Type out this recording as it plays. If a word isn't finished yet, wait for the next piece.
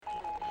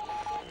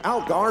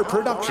Algar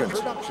Productions.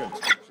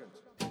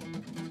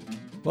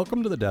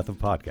 Welcome to the Death of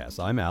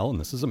Podcasts. I'm Al, and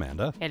this is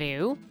Amanda.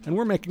 Hello. And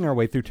we're making our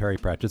way through Terry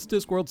Pratchett's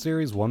Discworld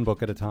series one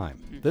book at a time.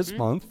 This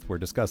month, we're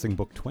discussing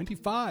book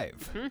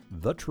 25,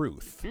 The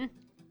Truth.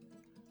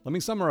 Let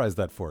me summarize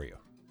that for you.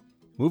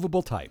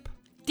 Movable type.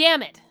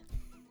 Damn it.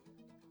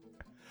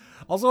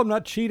 Also, I'm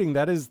not cheating.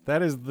 That is the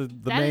main...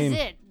 That is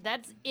it.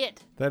 That's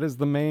it. That is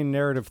the main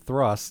narrative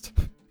thrust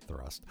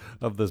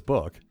of this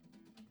book.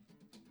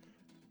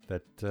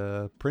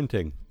 That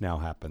printing now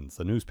happens.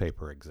 A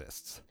newspaper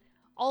exists.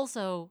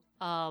 Also,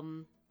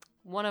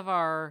 one of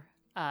our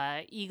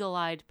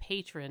eagle-eyed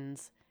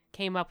patrons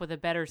came up with a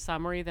better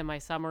summary than my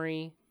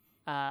summary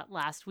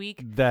last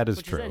week. That is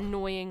which true. Which is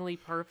annoyingly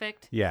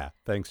perfect. Yeah,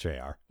 thanks,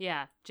 JR.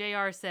 Yeah,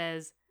 JR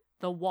says,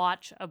 The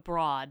Watch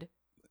Abroad.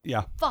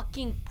 Yeah.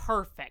 Fucking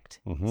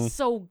perfect. Mm-hmm.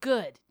 So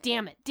good.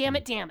 Damn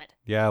it.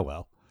 Yeah,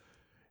 well.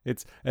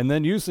 And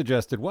then you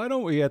suggested, why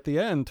don't we at the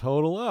end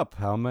total up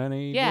how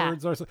many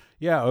words are...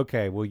 Yeah,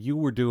 okay, well, you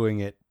were doing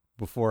it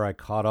before I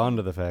caught on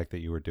to the fact that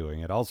you were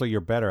doing it. Also,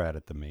 you're better at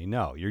it than me.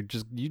 No, you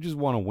just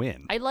want to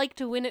win. I like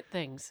to win at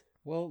things.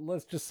 Well,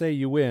 let's just say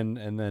you win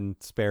and then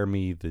spare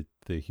me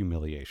the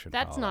humiliation.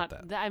 That's not...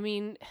 I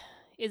mean,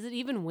 is it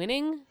even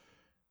winning?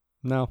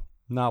 No,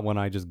 not when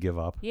I just give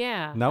up.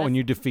 Yeah. Not when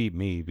you defeat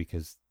me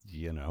because,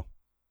 you know.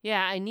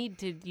 Yeah,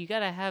 you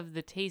gotta have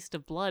the taste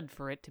of blood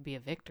for it to be a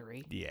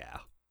victory. Yeah.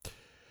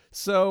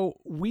 So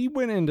we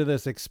went into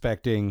this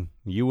expecting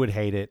you would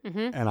hate it,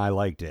 and I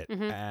liked it.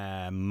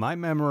 My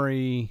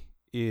memory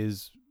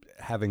is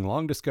having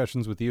long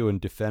discussions with you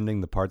and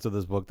defending the parts of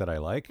this book that I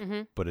like,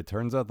 but it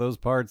turns out those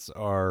parts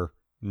are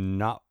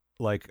not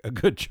like a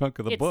good chunk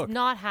of the book. It's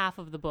not half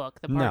of the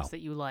book, the parts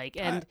that you like.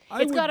 And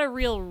it's got a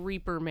real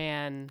Reaper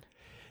Man...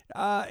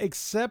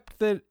 except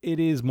that it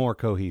is more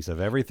cohesive.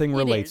 Everything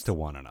relates to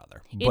one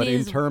another. But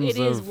it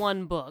is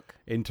one book.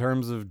 In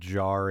terms of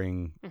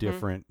jarring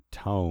different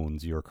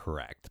tones, you're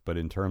correct. But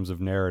in terms of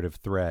narrative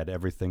thread,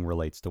 everything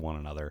relates to one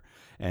another.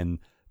 And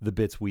the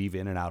bits weave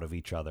in and out of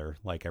each other.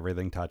 Like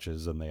everything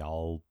touches and they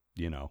all,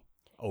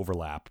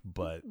 overlap.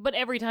 But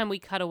every time we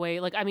cut away,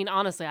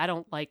 honestly, I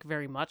don't like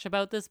very much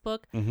about this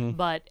book.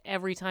 But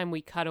every time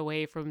we cut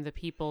away from the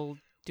people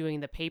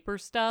doing the paper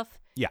stuff,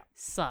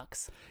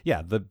 sucks.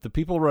 Yeah, the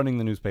people running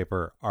the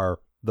newspaper are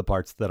the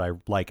parts that I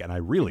like, and I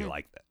really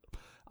like that.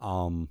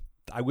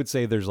 I would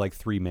say there's like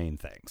three main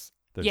things.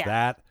 There's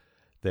that.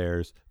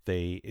 There's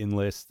they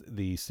enlist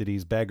the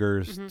city's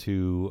beggars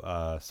to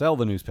sell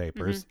the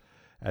newspapers,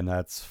 and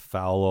that's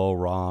Foul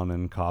Ron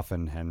and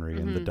Coffin Henry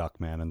and the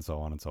Duckman and so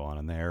on and so on.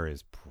 And there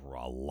is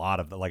a lot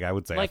of like I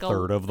would say like a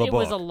third of the book. It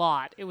was a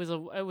lot. It was a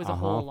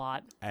whole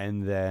lot.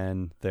 And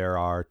then there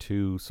are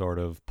two sort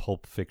of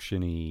pulp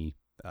fiction-y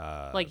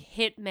like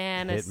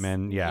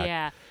hitmen,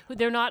 yeah.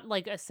 They're not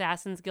like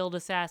Assassin's Guild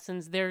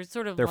assassins. They're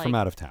sort of they're from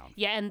out of town.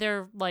 Yeah, and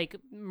they're like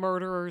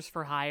murderers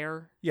for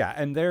hire. Yeah,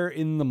 and they're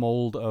in the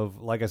mold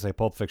of, like I say,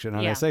 Pulp Fiction.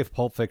 And I say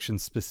Pulp Fiction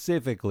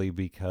specifically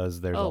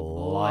because there's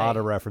lot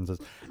of references.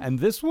 And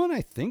this one,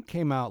 I think,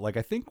 came out,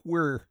 I think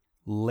we're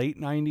late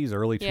 90s,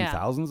 early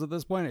 2000s at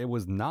this point. It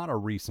was not a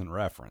recent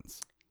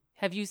reference.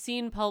 Have you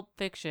seen Pulp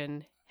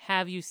Fiction?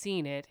 Have you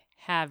seen it?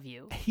 Have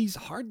you? He's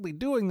hardly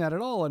doing that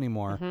at all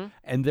anymore.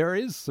 And there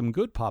is some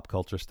good pop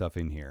culture stuff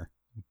in here.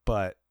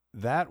 But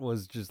that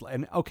was just...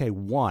 And okay,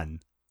 one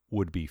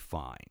would be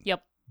fine.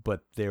 Yep.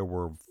 But there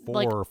were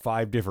 4 or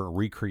 5 different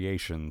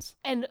recreations.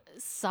 And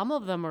some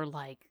of them are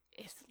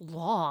it's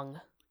long.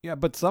 Yeah,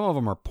 but some of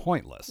them are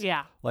pointless.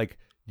 Yeah. Like,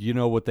 you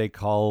know what they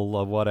call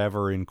a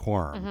whatever in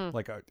quorum.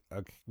 Like,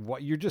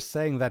 what you're just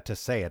saying that to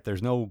say it.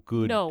 There's no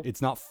good... No.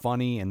 It's not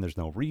funny, and there's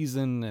no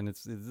reason, and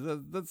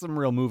that's some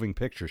real moving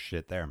picture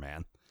shit there,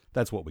 man.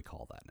 That's what we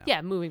call that now.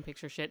 Yeah, moving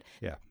picture shit.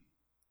 Yeah.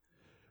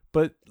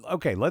 But,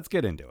 okay, let's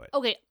get into it.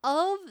 Okay,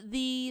 of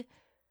the...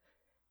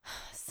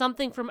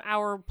 Something from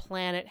Our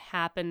Planet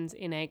happens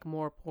in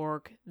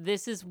Ankh-Morpork,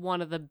 this is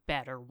one of the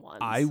better ones.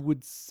 I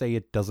would say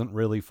it doesn't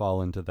really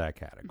fall into that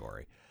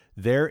category.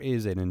 There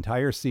is an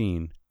entire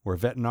scene where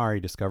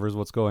Vetinari discovers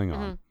what's going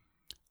on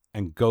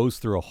and goes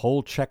through a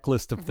whole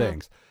checklist of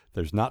things.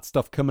 There's not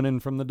stuff coming in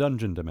from the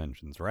dungeon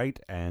dimensions, right?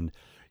 And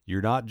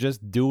you're not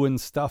just doing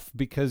stuff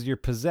because you're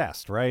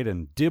possessed, right?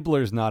 And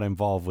Dibbler's not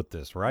involved with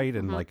this, right?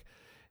 And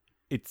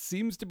it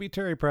seems to be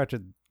Terry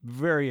Pratchett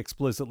very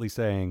explicitly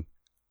saying,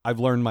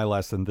 I've learned my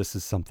lesson. This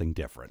is something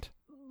different.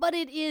 But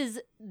it is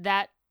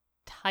that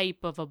type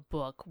of a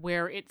book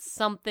where it's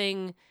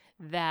something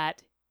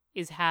that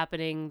is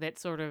happening that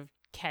sort of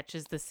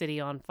catches the city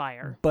on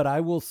fire. But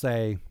I will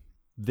say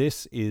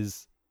this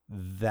is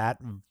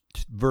that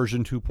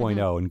version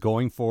 2.0, and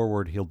going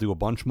forward, he'll do a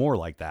bunch more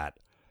like that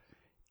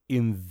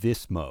in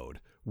this mode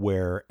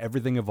where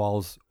everything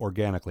evolves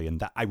organically.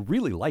 And that, I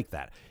really like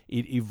that.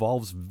 It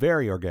evolves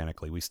very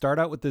organically. We start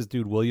out with this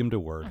dude, William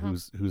DeWord,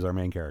 who's our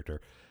main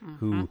character,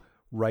 who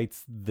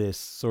writes this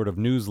sort of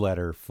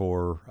newsletter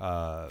for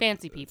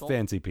fancy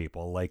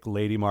people like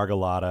Lady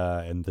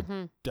Margalotta and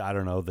the I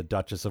don't know, the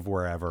Duchess of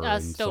wherever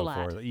and so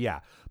forth.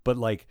 Yeah, but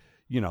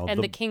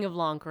And the King of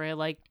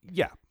Lancre,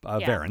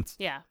 Varence.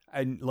 Yeah.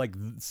 And like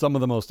some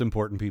of the most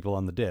important people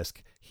on the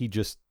disc, he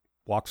just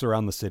walks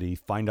around the city,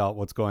 find out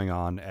what's going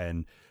on,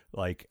 and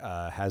like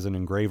has an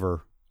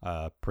engraver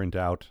print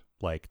out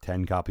like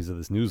 10 copies of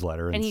this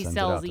newsletter. And he sends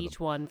sells it out to each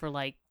them. one for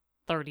like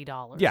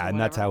 $30. Yeah, and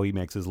that's how he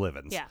makes his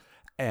livings. Yeah.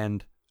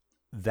 And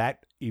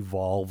that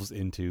evolves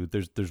into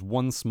there's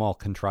one small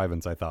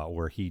contrivance I thought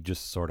where he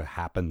just sort of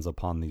happens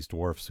upon these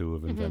dwarfs who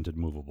have invented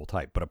movable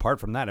type. But apart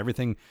from that,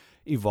 everything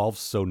evolves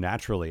so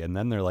naturally. And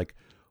then they're like,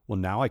 well,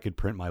 now I could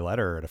print my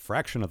letter at a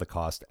fraction of the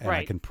cost, and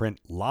I can print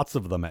lots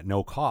of them at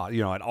no cost,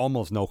 at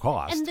almost no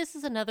cost. And this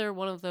is another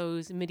one of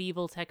those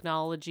medieval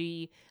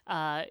technology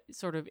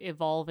sort of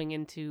evolving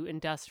into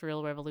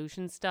industrial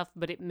revolution stuff,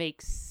 but it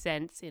makes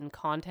sense in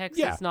context.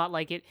 Yeah. It's not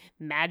like it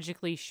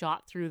magically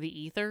shot through the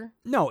ether.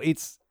 No,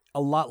 it's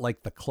a lot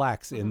like the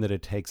clacks in that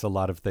it takes a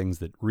lot of things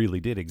that really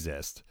did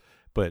exist,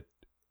 but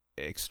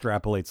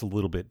extrapolates a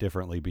little bit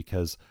differently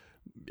because,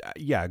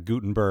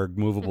 Gutenberg,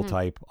 movable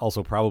type,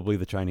 also probably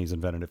the Chinese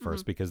invented it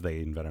first because they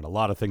invented a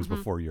lot of things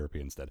before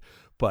Europeans did.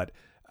 But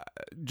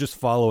just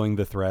following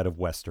the thread of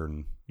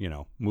Western,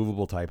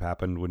 movable type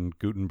happened when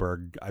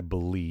Gutenberg, I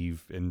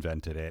believe,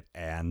 invented it.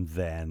 And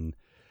then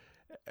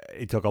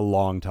it took a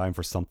long time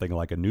for something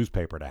like a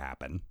newspaper to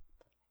happen.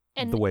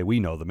 And the way we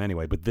know them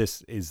anyway, but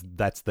that's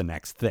the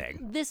next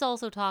thing. This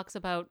also talks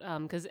about,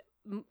 because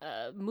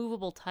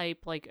movable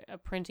type, like a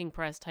printing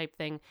press type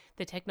thing,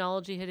 the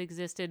technology had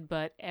existed,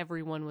 but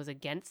everyone was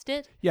against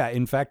it. Yeah,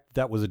 in fact,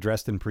 that was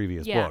addressed in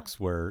previous books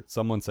where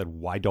someone said,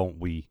 why don't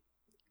we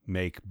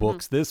make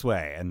books this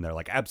way? And they're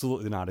like,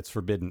 absolutely not, it's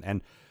forbidden.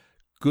 And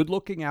good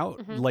looking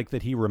out, like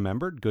that he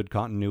remembered, good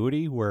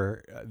continuity,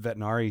 where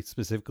Vetinari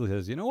specifically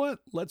says, you know what,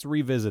 let's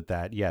revisit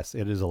that. Yes,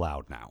 it is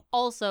allowed now.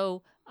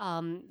 Also,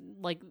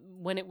 like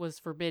when it was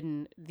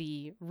forbidden,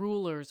 the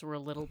rulers were a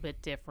little bit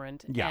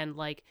different. Yeah. And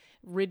like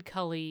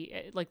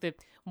Ridcully, like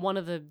one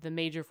of the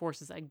major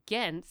forces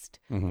against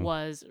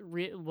was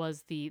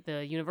the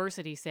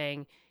university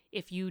saying,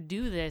 if you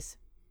do this,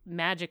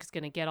 magic's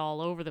going to get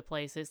all over the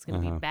place. It's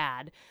going to be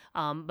bad.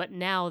 But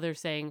now they're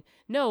saying,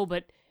 no,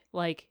 but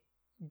like,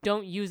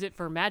 don't use it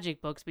for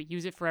magic books, but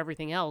use it for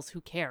everything else. Who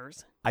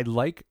cares? I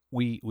like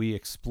we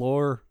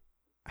explore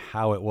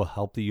how it will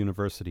help the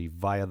university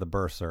via the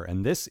bursar,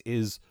 and this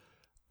is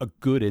a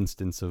good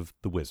instance of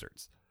the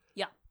wizards.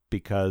 Yeah.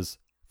 Because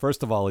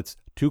first of all, it's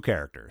two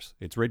characters.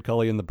 It's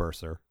Ridcully and the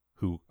bursar,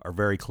 who are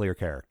very clear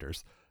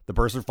characters. The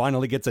bursar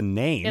finally gets a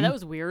name. Yeah, that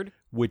was weird.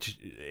 Which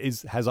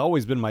has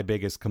always been my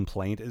biggest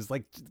complaint, is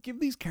like,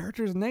 give these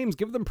characters names,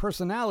 give them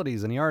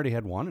personalities, and he already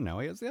had one, and now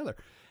he has the other.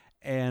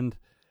 And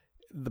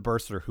the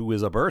bursar, who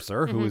is a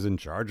bursar, who is in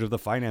charge of the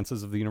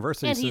finances of the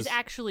university, and he's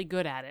actually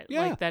good at it.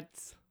 Yeah. Like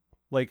that's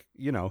like,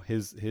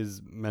 his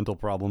mental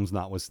problems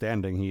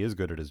notwithstanding, he is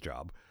good at his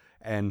job.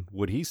 And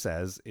what he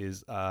says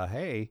is,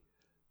 hey,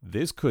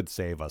 this could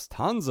save us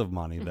tons of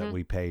money that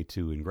we pay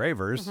to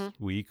engravers.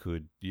 We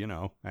could,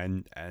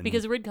 and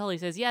because Ridcully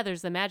says, yeah,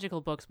 there's the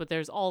magical books, but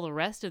there's all the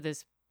rest of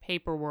this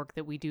paperwork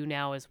that we do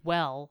now as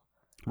well.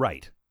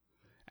 Right.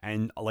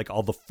 And like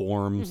all the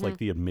forms, like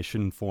the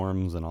admission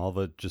forms and all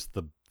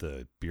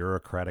the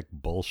bureaucratic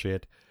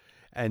bullshit.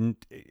 And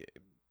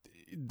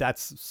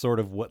that's sort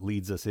of what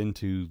leads us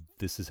into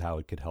this is how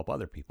it could help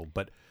other people.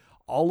 But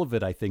all of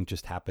it, I think,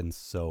 just happens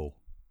so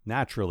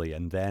naturally.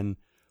 And then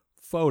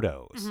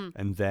photos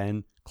and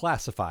then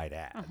classified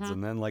ads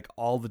and then like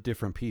all the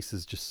different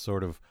pieces just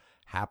sort of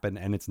happen.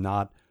 And it's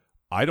not,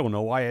 I don't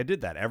know why I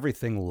did that.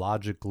 Everything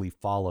logically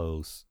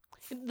follows.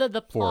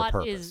 The plot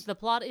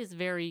is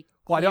very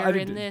clear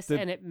in this,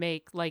 and it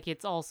makes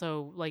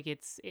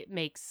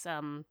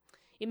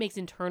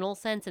internal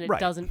sense, and it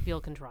doesn't feel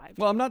contrived.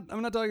 Well, I'm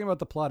not talking about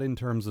the plot in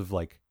terms of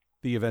like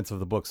the events of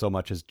the book so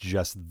much as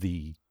just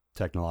the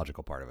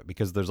technological part of it,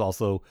 because there's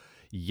also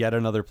yet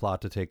another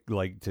plot to take,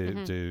 like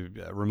to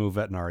remove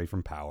Vetinari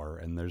from power,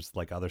 and there's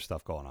like other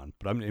stuff going on.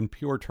 But I'm in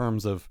pure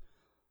terms of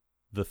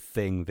the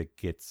thing that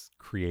gets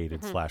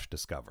created /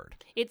 discovered.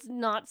 It's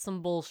not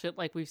some bullshit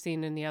like we've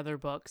seen in the other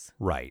books.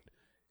 Right.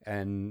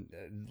 And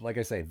like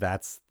I say,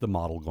 that's the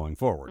model going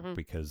forward,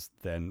 because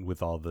then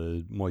with all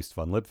the Moist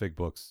von Lipwig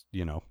books,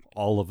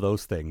 all of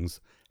those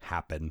things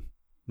happen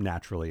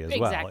naturally as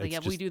well. Exactly. Yeah,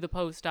 we do the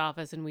post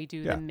office and we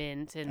do the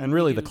mint. And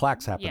really the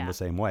clacks happen the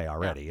same way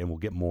already, and we'll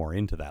get more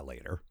into that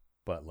later.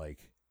 But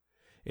like,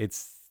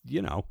 it's,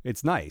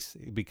 it's nice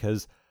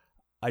because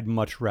I'd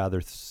much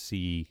rather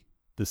see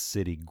the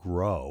city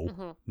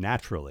grow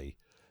naturally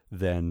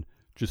than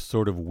just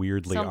sort of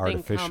weirdly,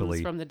 artificially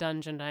comes from the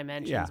dungeon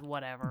dimensions,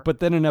 whatever. But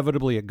then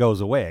inevitably it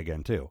goes away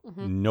again too.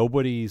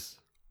 Nobody's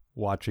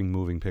watching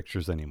moving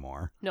pictures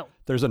anymore. No.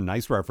 There's a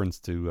nice reference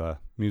to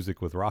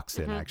music with rocks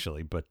in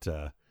actually, but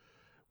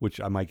which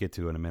I might get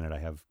to in a minute. I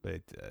have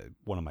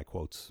one of my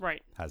quotes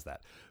has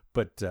that.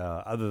 But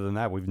other than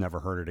that, we've never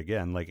heard it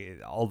again. Like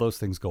all those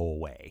things go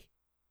away.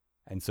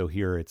 And so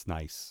here it's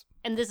nice.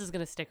 And this is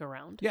going to stick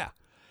around. Yeah.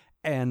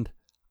 And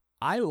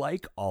I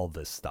like all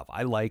this stuff.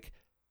 I like,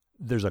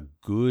 there's a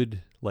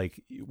good,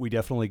 like, we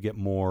definitely get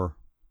more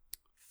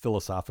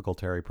philosophical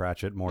Terry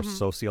Pratchett, more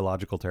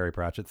sociological Terry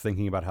Pratchett,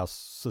 thinking about how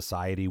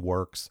society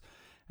works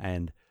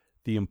and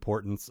the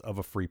importance of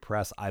a free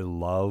press. I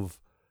love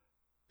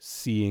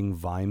seeing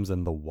Vimes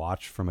and The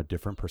Watch from a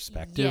different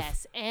perspective.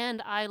 Yes,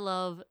 and I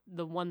love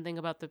the one thing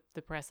about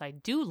the press I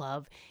do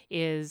love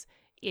is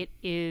it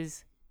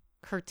is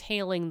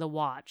curtailing the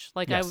Watch.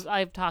 Like Yes.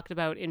 I've talked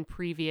about in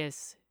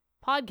previous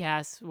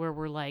podcasts where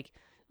we're like,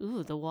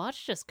 ooh, the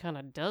Watch just kind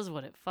of does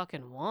what it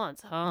fucking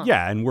wants, huh?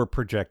 Yeah, and we're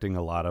projecting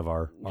a lot of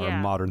our Yeah.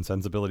 modern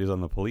sensibilities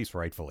on the police,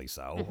 rightfully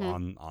so,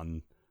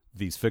 on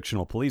these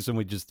fictional police, and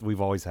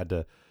we've always had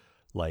to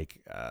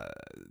like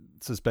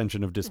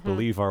suspension of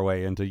disbelief our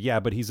way into, yeah,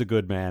 but he's a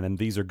good man and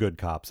these are good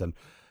cops, and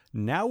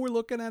now we're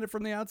looking at it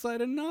from the outside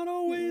and not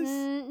always.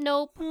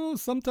 Nope. Oh,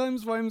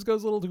 sometimes Vimes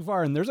goes a little too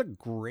far, and there's a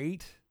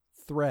great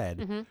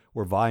thread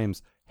where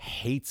Vimes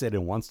hates it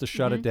and wants to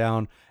shut it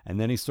down, and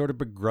then he sort of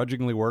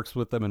begrudgingly works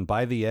with them, and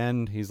by the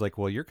end he's like,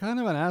 well, you're kind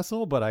of an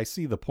asshole, but I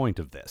see the point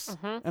of this,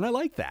 and I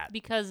like that.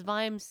 Because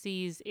Vimes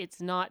sees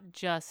it's not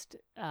just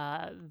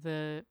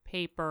the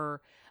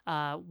paper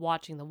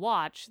watching the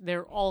Watch,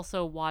 they're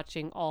also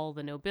watching all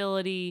the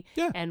nobility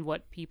and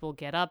what people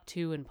get up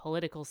to and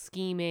political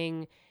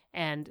scheming.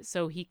 And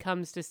so he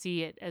comes to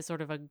see it as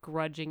sort of a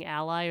grudging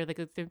ally, or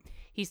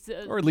he's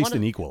or at least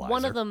an equalizer.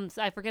 One of them,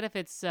 I forget if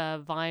it's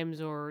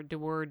Vimes or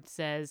DeWord,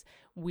 says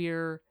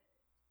we're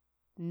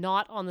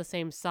not on the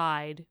same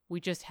side. We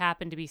just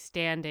happen to be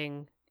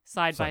standing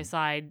side by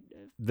side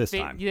this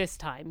time. This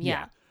time,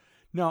 yeah.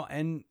 No,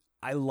 and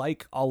I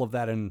like all of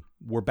that, and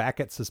we're back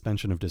at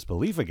suspension of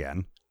disbelief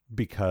again,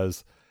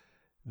 because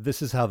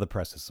this is how the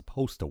press is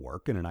supposed to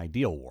work in an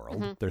ideal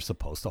world. They're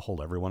supposed to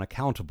hold everyone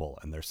accountable,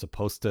 and they're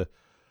supposed to,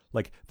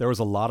 like, there was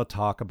a lot of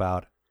talk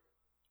about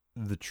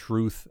the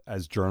truth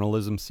as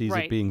journalism sees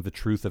it being the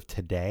truth of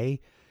today,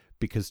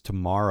 because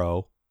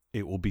tomorrow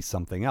it will be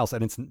something else.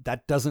 And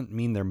that doesn't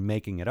mean they're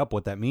making it up.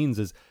 What that means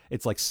is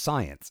it's like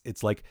science.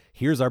 It's like,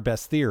 here's our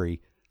best theory.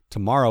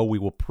 Tomorrow we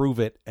will prove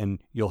it, and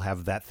you'll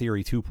have that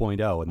theory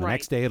 2.0. And the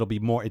next day it'll be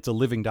more, it's a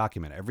living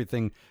document.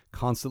 Everything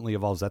constantly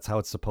evolves. That's how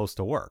it's supposed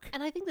to work.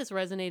 And I think this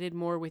resonated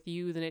more with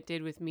you than it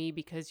did with me,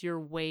 because you're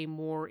way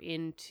more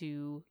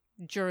into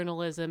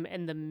journalism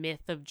and the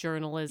myth of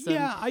journalism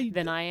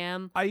than I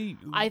am.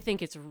 I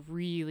think it's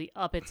really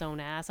up its own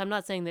ass. I'm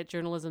not saying that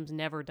journalism's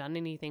never done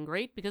anything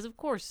great, because of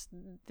course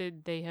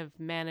they have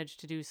managed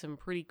to do some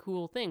pretty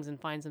cool things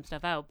and find some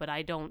stuff out, but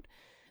I don't,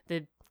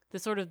 the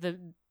sort of the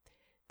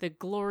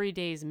glory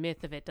days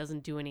myth of it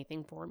doesn't do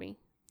anything for me.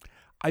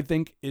 I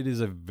think it is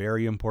a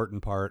very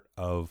important part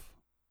of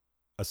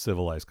a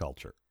civilized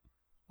culture.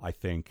 I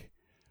think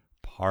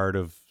part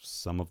of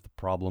some of the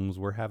problems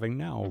we're having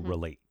now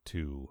relate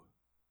to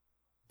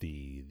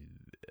the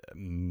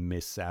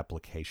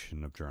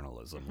misapplication of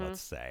journalism, let's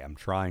say. I'm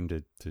trying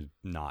to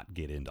not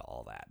get into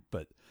all that,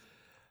 but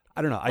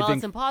I don't know. Well, I think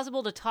it's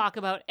impossible to talk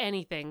about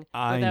anything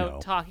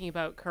without talking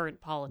about current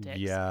politics.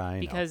 Yeah, I know.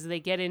 Because they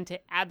get into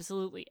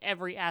absolutely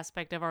every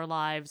aspect of our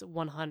lives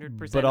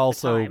 100% but of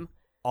also, the time.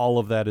 all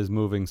of that is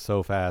moving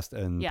so fast,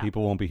 and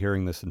people won't be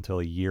hearing this until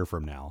a year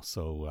from now.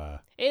 So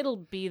it'll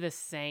be the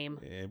same.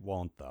 It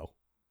won't, though.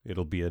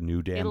 It'll be a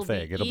new damn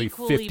thing. It'll be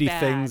equally 50 bad.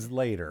 things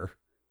later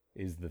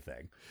is the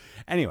thing.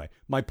 Anyway,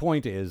 my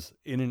point is,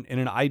 in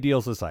an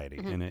ideal society,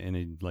 in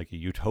a like a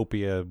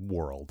utopia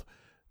world,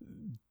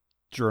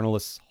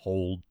 journalists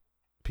hold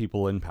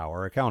people in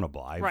power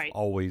accountable. I've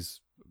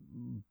always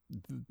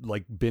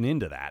like been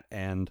into that,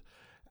 and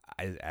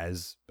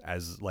as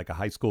like a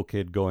high school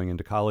kid going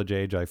into college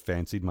age, I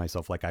fancied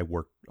myself, like, I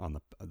worked on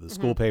the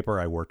school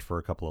paper. I worked for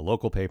a couple of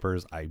local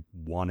papers. I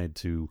wanted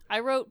to. I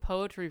wrote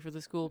poetry for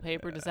the school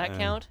paper. Does that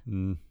count?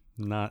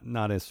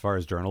 Not as far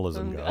as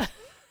journalism goes.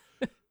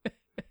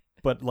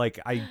 But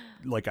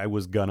I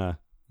was gonna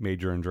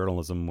major in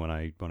journalism when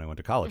I went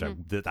to college.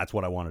 That's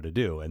what I wanted to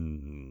do,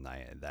 and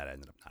that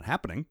ended up not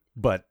happening.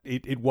 But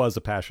it was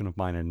a passion of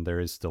mine, and there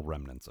is still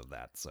remnants of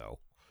that. So,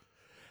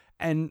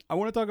 and I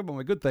want to talk about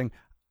my good thing.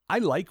 I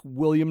like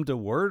William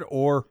DeWord,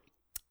 or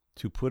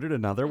to put it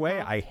another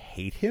way, I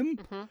hate him,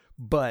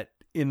 but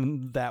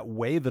in that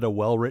way that a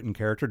well-written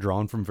character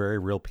drawn from very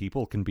real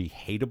people can be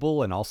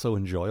hateable and also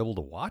enjoyable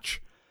to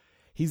watch.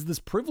 He's this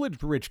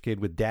privileged rich kid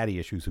with daddy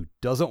issues who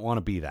doesn't want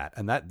to be that,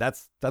 and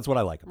that's what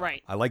I like about him.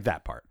 I like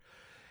that part.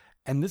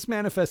 And this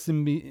manifests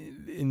in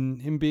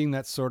him being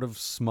that sort of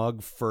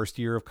smug first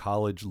year of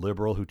college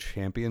liberal who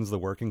champions the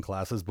working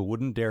classes but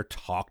wouldn't dare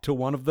talk to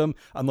one of them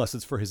unless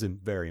it's for his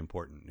very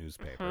important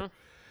newspaper.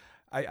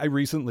 I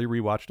recently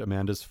rewatched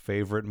Amanda's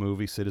favorite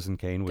movie, Citizen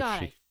Kane, which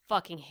I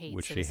fucking hate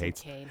Citizen she hates.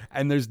 Kane.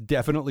 And there's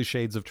definitely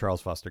shades of Charles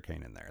Foster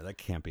Kane in there. That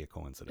can't be a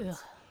coincidence.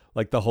 Ugh.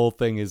 Like, the whole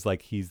thing is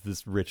like he's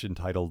this rich,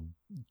 entitled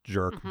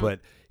jerk, but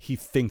he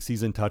thinks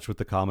he's in touch with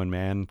the common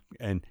man,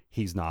 and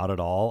he's not at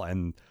all.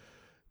 And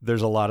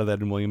there's a lot of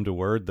that in William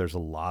DeWord. There's a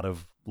lot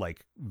of,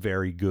 like,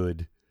 very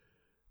good,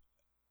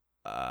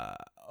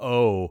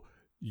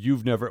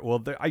 you've never,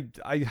 well, I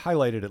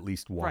highlighted at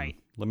least one. Right.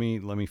 Let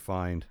me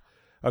find.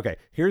 Okay,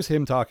 here's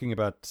him talking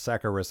about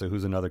Saccharissa,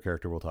 who's another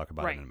character we'll talk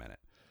about in a minute.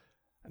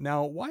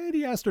 Now, why had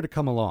he asked her to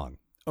come along?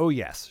 Oh,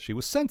 yes, she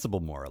was sensible,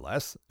 more or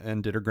less,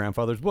 and did her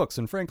grandfather's books,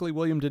 and frankly,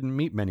 William didn't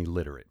meet many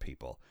literate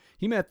people.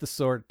 He met the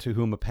sort to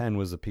whom a pen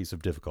was a piece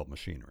of difficult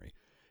machinery.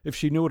 If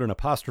she knew what an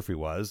apostrophe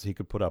was, he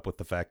could put up with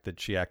the fact that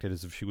she acted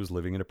as if she was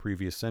living in a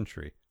previous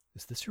century.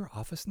 "Is this your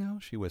office now?"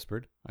 she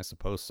whispered. "I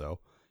suppose so."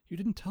 "You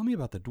didn't tell me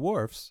about the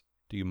dwarfs.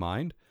 Do you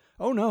mind?"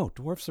 "Oh, no,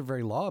 dwarfs are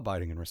very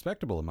law-abiding and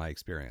respectable in my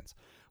experience."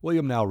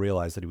 William now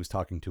realized that he was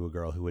talking to a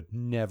girl who had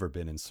never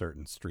been in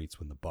certain streets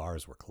when the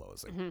bars were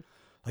closing. Mm-hmm.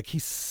 Like,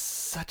 he's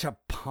such a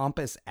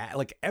pompous,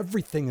 like,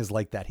 everything is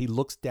like that. He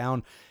looks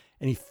down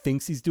and he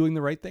thinks he's doing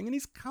the right thing, and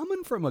he's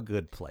coming from a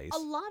good place. A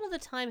lot of the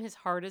time his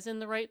heart is in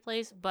the right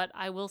place, but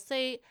I will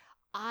say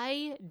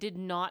I did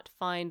not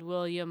find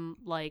William,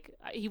 like,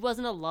 he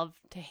wasn't a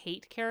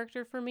love-to-hate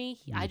character for me.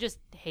 I just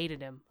hated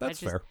him.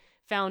 That's I just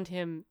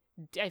fair.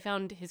 I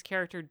found his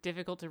character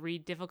difficult to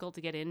read, difficult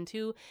to get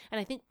into, and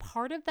I think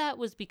part of that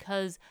was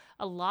because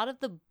a lot of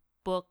the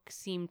book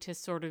seemed to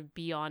sort of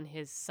be on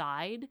his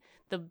side.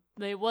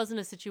 It wasn't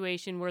a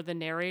situation where the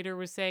narrator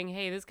was saying,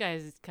 "Hey, this guy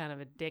is kind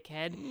of a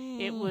dickhead."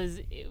 It was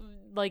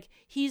like,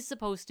 he's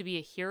supposed to be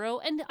a hero,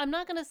 and I'm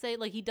not gonna say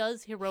like he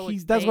does heroic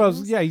things. That's what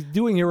he's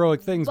doing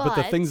heroic things, but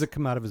the things that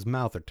come out of his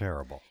mouth are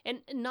terrible.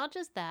 And not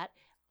just that,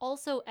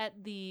 also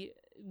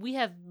we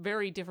have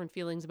very different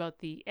feelings about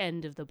the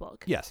end of the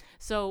book. Yes.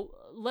 So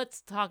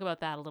let's talk about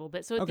that a little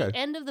bit. So at Okay. the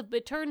end of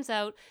it turns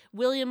out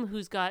William,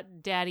 who's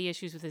got daddy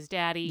issues with his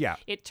daddy, Yeah.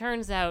 it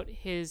turns out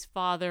his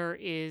father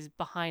is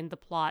behind the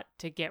plot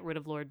to get rid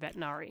of Lord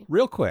Vetinari.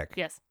 Real quick.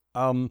 Yes.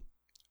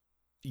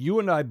 You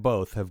and I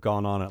both have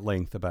gone on at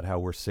length about how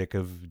we're sick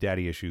of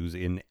daddy issues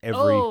in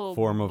every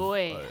form of...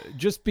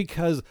 just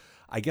because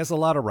I guess a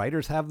lot of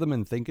writers have them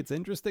and think it's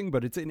interesting,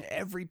 but it's in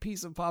every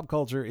piece of pop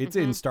culture. It's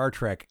in Star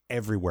Trek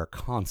everywhere,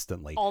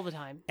 constantly. All the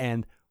time.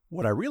 And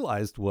what I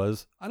realized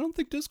was, I don't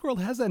think Discworld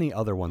has any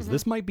other ones.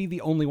 This might be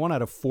the only one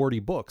out of 40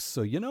 books.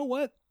 So you know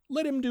what?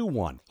 Let him do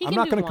one. I'm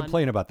not going to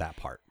complain about that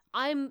part.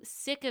 I'm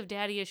sick of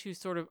daddy issues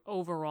sort of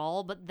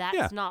overall, but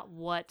that's not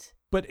what...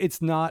 But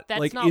it's not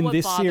like not in what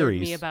this bothered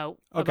series. Me about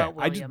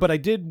William. But I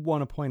did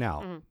want to point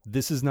out,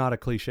 this is not a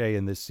cliche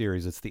in this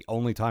series. It's the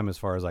only time, as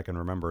far as I can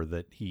remember,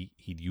 that he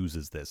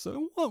uses this.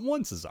 So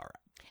once is all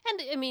right.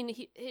 And I mean,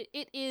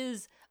 it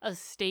is a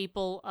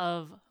staple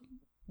of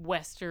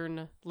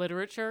Western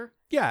literature.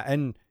 Yeah,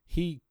 and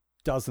he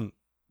doesn't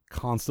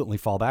constantly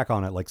fall back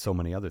on it like so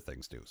many other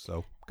things do.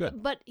 So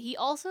good. But he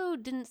also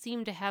didn't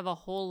seem to have a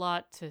whole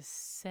lot to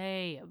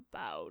say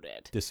about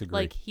it. Disagree.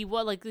 Like he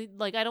was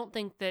like I don't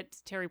think that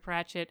Terry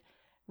Pratchett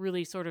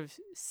really sort of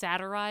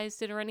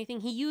satirized it or anything.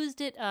 He used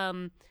it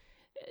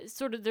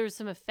sort of, there's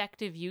some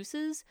effective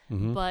uses,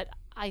 but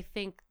I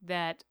think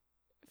that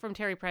from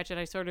Terry Pratchett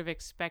I sort of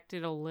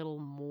expected a little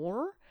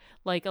more,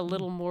 like a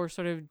little more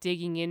sort of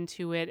digging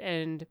into it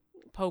and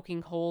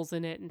poking holes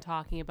in it and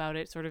talking about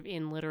it sort of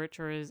in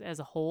literature as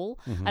a whole.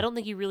 I don't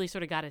think he really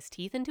sort of got his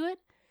teeth into it.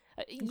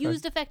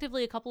 Used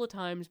effectively a couple of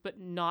times, but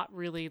not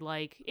really,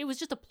 like, it was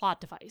just a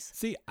plot device.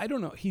 See, I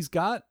don't know.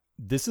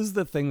 This is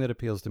the thing that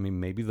appeals to me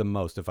maybe the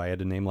most, if I had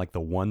to name like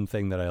the one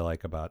thing that I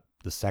like about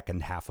the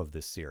second half of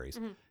this series,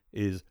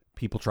 is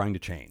people trying to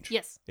change.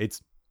 Yes.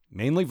 It's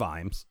mainly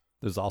Vimes.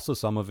 There's also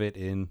some of it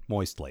in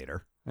Moist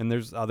later, and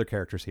there's other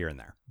characters here and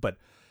there. But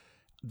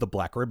the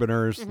Black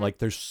Ribboners, like,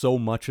 there's so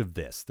much of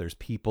this. There's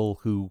people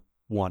who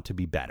want to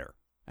be better,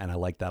 and I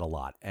like that a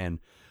lot. And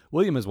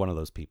William is one of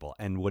those people,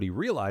 and what he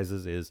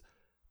realizes is,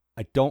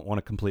 I don't want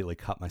to completely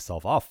cut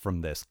myself off from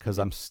this because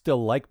I'm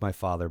still like my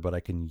father, but I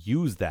can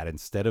use that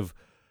instead of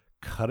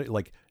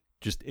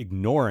just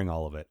ignoring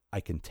all of it.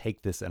 I can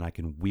take this and I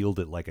can wield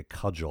it like a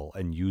cudgel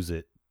and use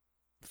it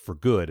for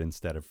good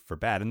instead of for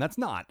bad. And that's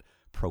not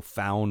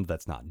profound,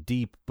 that's not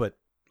deep, but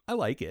I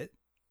like it.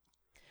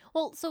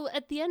 Well, so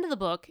at the end of the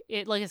book,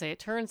 like I say, it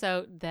turns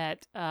out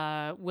that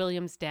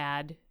William's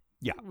dad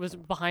was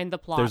behind the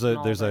plot.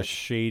 There's a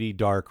shady,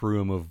 dark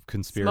room of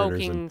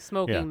conspirators,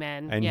 smoking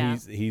men, and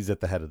he's at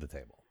the head of the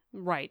table,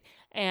 right?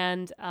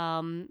 And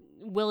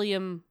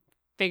William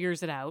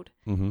figures it out,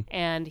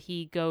 and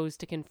he goes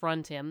to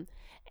confront him,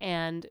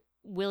 and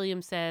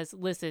William says,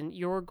 "Listen,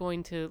 you're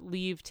going to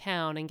leave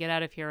town and get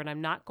out of here, and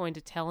I'm not going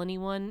to tell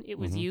anyone it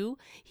was you."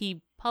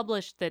 He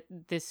published that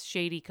this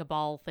shady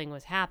cabal thing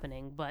was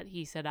happening, but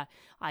he said,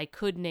 I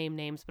could name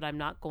names, but I'm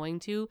not going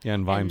to. Yeah,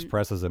 and Vimes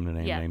presses him to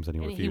name names, and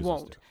he refuses he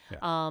won't. to.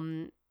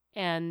 Yeah.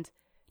 And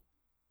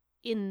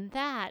in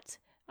that,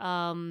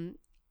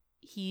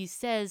 he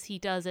says he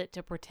does it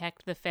to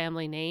protect the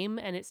family name,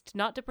 and it's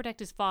not to protect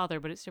his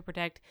father, but it's to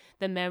protect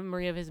the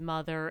memory of his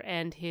mother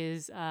and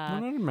his... no,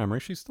 not in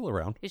memory. She's still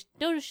around. She's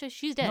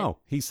dead. No,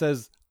 he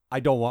says, I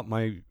don't want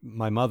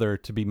my mother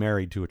to be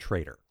married to a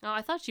traitor. Oh,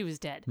 I thought she was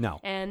dead. No.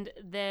 And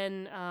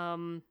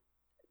then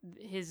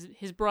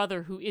his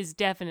brother, who is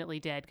definitely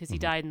dead because he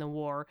died in the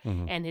war,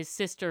 and his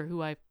sister,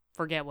 who I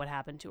forget what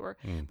happened to her,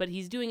 but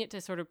he's doing it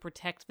to sort of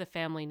protect the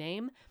family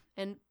name.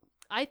 And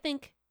I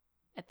think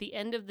at the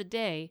end of the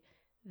day,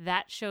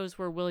 that shows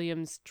where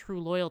William's true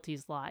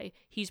loyalties lie.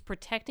 He's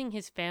protecting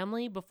his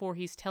family before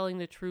he's telling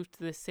the truth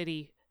to the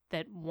city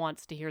that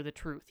wants to hear the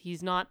truth.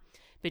 He's not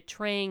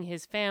betraying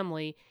his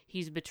family,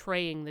 he's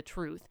betraying the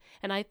truth.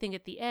 And I think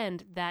at the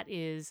end, that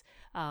is,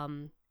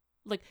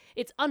 like,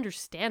 it's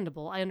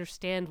understandable. I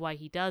understand why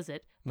he does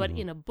it. But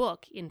in a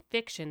book, in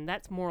fiction,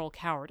 that's moral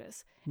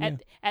cowardice. Yeah.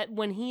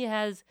 When he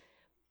has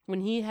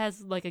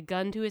like a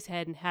gun to his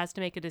head and has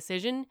to make a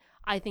decision,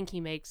 I think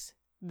he makes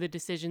the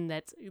decision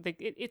that's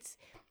like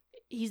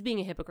he's being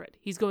a hypocrite.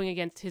 He's going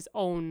against his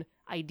own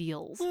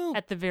ideals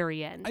at the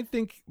very end. I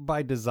think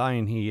by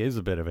design he is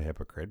a bit of a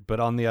hypocrite, but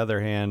on the other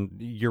hand,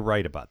 you're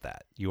right about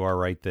that. You are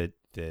right that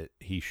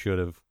he should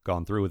have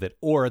gone through with it,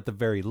 or at the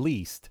very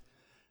least,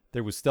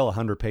 there was still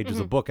 100 pages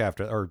of book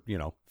after, or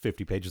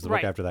 50 pages of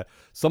book after that.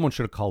 Someone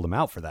should have called him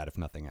out for that, if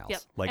nothing else.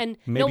 Yep. Like and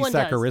maybe no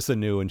Saccharissa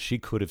knew, and she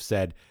could have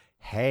said,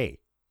 "Hey,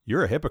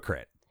 you're a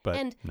hypocrite." But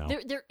and no.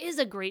 there is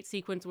a great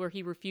sequence where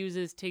he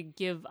refuses to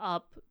give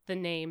up the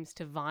names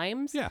to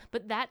Vimes. Yeah.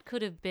 But that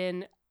could have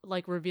been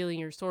like revealing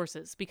your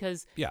sources,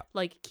 because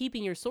like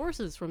keeping your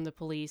sources from the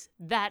police,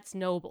 that's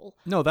noble.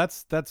 No,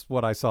 that's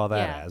what I saw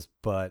that as.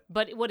 But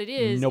what it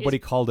is, nobody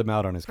called him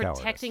out on his cowardice.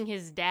 Protecting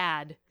his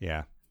dad.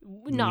 Yeah.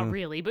 Not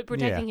really, but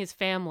protecting his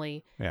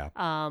family. Yeah.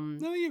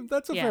 No,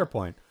 that's a fair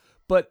point.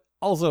 But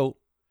also,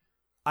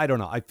 I don't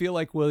know. I feel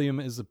like William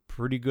is a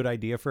pretty good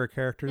idea for a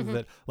character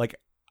that, like,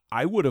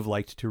 I would have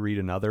liked to read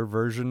another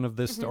version of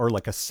this, or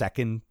like a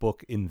second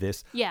book in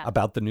this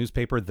about the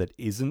newspaper that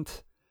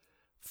isn't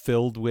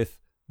filled with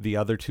the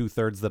other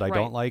 2/3 that I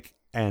don't like,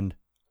 and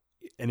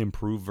an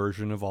improved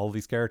version of all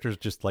these characters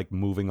just like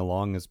moving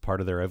along as part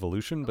of their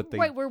evolution. But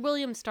where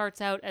William starts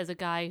out as a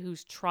guy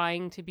who's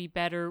trying to be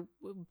better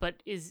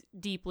but is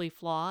deeply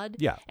flawed,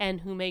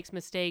 and who makes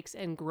mistakes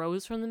and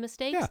grows from the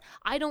mistakes.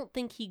 I don't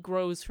think he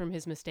grows from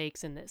his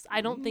mistakes in this. I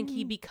don't think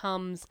he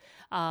becomes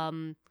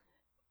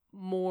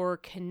more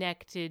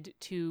connected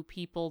to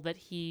people that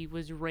he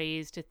was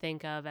raised to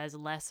think of as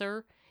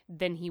lesser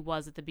than he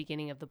was at the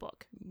beginning of the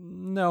book.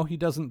 No, he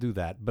doesn't do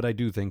that, but I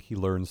do think he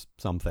learns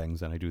some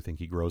things, and I do think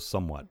he grows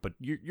somewhat. But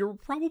you're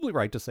probably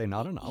right to say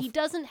not enough. He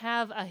doesn't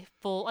have a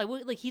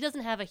he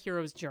doesn't have a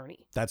hero's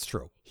journey. That's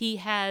true. He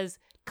has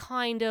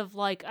kind of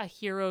like a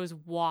hero's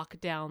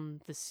walk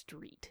down the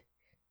street.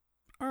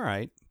 All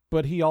right,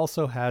 but he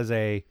also has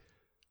a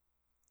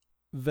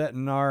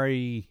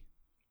veterinary.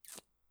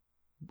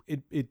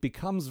 It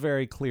becomes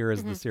very clear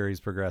as the series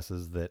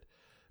progresses that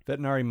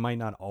Veterinari might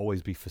not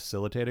always be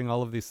facilitating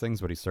all of these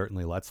things, but he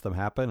certainly lets them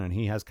happen, and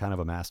he has kind of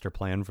a master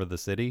plan for the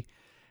city.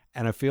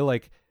 And I feel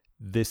like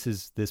this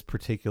is this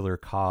particular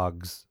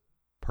cog's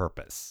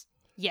purpose.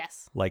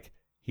 Yes. Like,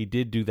 he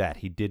did do that.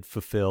 He did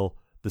fulfill,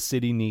 the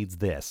city needs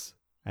this,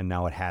 and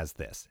now it has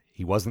this.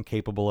 He wasn't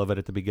capable of it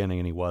at the beginning,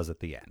 and he was at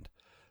the end.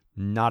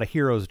 Not a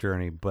hero's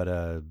journey, but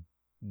a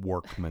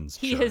workman's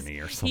journey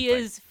or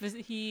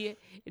something. He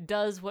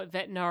does what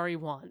Veterinari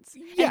wants.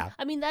 Yeah. And,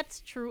 I mean, that's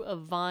true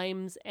of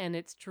Vimes, and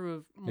it's true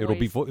of Moist. It'll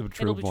be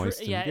true of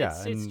Moist.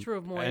 It's true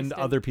of Moist. And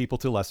other people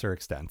to lesser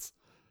extents.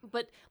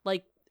 But,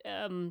 like,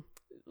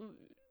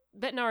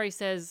 Veterinari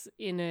says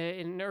in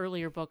an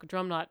earlier book,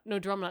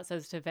 Drumknot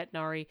says to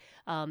Veterinari,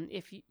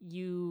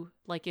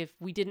 if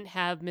we didn't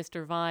have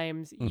Mr.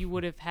 Vimes, you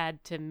would have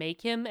had to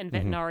make him. And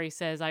Veterinari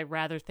says, I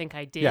rather think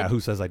I did. Yeah, who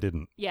says I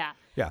didn't? Yeah.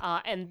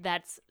 And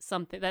that's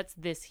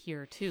this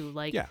here too.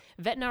 Like,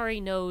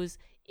 Veterinari knows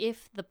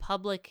if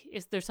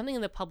there's something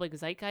in the public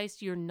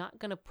zeitgeist, you're not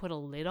going to put a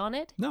lid on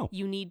it. No.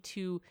 You need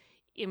to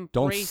embrace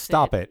Don't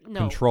stop it.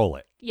 No. Control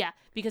it. Yeah,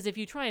 because if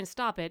you try and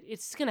stop it,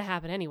 it's going to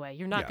happen anyway.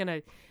 You're not going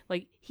to,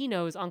 like, he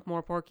knows, Ankh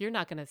Morpork, you're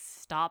not going to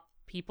stop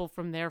people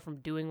from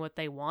doing what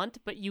they want,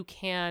 but you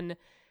can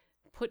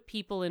put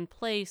people in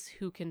place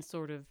who can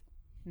sort of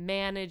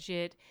manage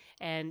it,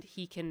 and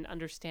he can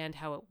understand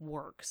how it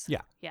works.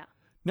 Yeah.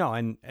 No,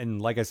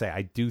 and like I say,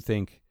 I do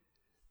think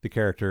the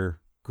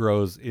character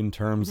grows in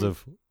terms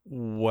of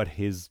what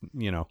his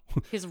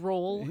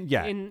role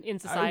in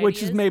society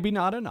which is maybe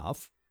not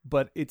enough.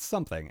 But it's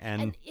something,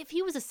 and if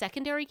he was a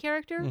secondary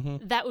character,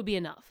 that would be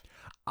enough.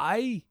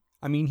 I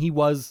mean, he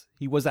was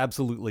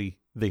absolutely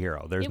the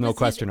hero. There's no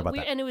question about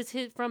that. And it was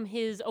from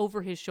his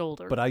over his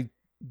shoulder.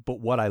 But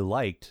what I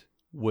liked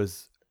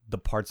was the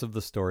parts of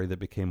the story that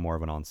became more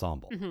of an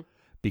ensemble,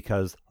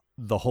 because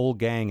the whole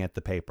gang at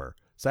the paper.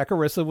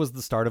 Saccharissa was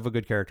the start of a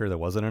good character. There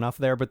wasn't enough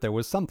there, but there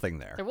was something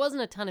there. There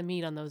wasn't a ton of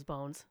meat on those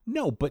bones.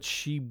 No, but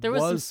there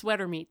was some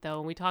sweater meat, though,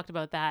 and we talked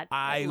about that.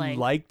 I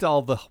liked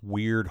all the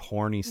weird,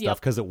 horny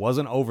stuff, because it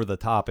wasn't over the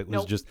top. It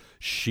was just,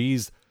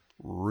 she's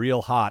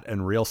real hot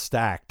and real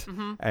stacked,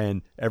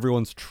 and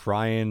everyone's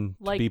trying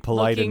to be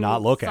polite and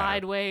not look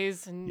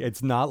sideways. At her.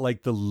 It's not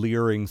like the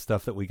leering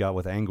stuff that we got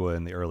with Angua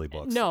in the early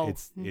books. No.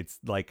 It's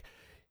like...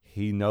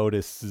 he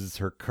notices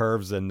her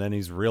curves, and then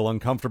he's real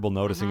uncomfortable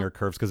noticing her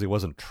curves because he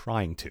wasn't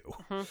trying to.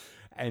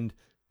 And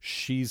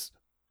she's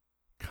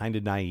kind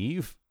of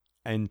naive,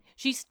 and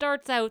she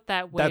starts out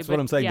that way. That's what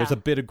I'm saying. There's a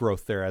bit of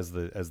growth there as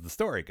the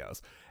story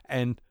goes,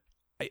 and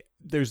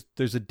there's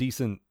a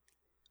decent,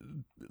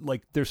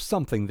 like, there's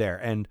something there,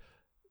 and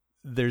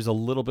there's a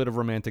little bit of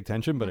romantic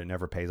tension, but it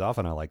never pays off,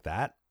 and I like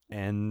that.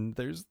 And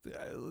there's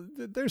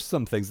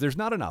some things. There's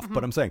not enough,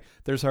 but I'm saying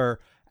there's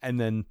her, and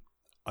then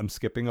I'm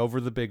skipping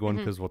over the big one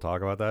because we'll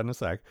talk about that in a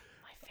sec.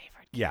 My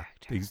favorite Yeah,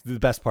 character. he's the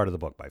best part of the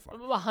book by far.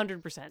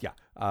 100%.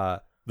 Yeah.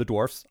 The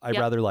dwarfs I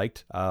rather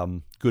liked.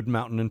 Good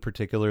Mountain in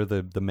particular,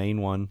 the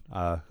main one,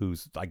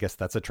 who's, I guess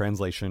that's a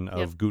translation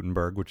of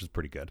Gutenberg, which is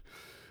pretty good.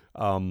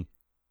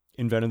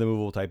 Invented the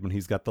movable type, and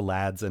he's got the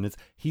lads, and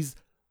he's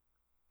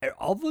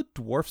all the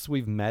dwarfs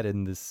we've met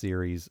in this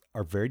series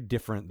are very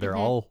different. They're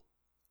all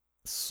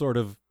sort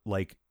of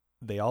like,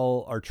 they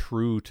all are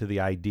true to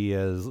the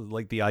ideas,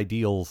 like the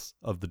ideals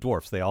of the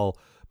dwarfs. They all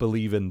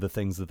believe in the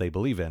things that they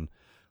believe in.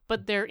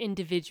 But they're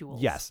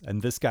individuals. Yes,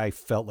 and this guy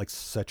felt like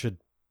such a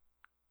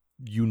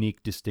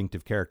unique,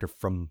 distinctive character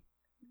from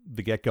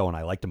the get-go, and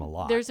I liked him a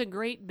lot. There's a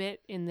great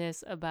bit in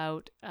this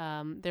about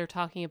they're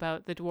talking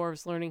about the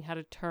dwarves learning how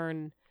to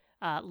turn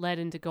lead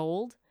into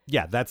gold.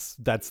 Yeah, that's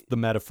the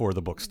metaphor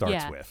the book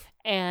starts with.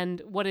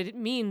 And what it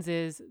means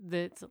is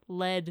that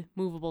lead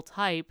movable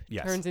type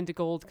turns into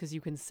gold because you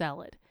can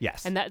sell it.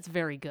 Yes. And that's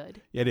very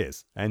good. It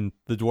is. And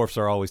the dwarfs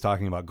are always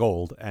talking about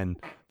gold, and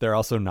they're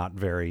also not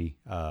very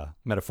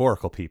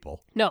metaphorical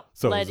people. No,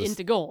 so lead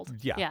into gold.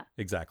 Yeah,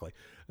 exactly.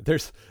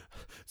 There's,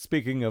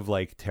 speaking of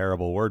like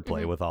terrible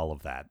wordplay with all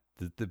of that,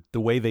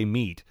 the way they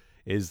meet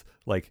is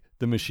like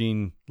the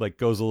machine like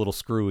goes a little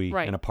screwy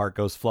and a part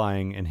goes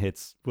flying and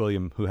hits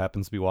William, who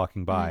happens to be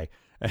walking by,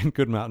 and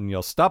Good Mountain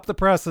yells, "Stop the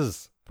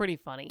presses!" Pretty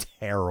funny.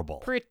 Terrible.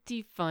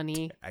 Pretty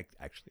funny.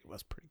 Actually, it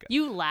was pretty good.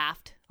 You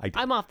laughed.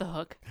 I'm off the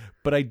hook.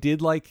 But I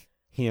did like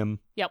him.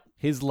 Yep.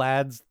 His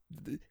lads,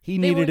 he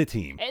needed a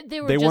team.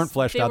 They weren't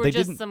fleshed out. They were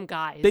just some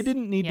guys. They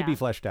didn't need to be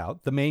fleshed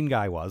out. The main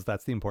guy was.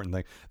 That's the important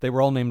thing. They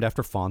were all named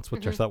after fonts,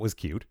 which I thought was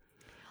cute.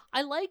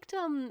 I liked,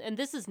 and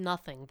this is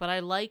nothing, but I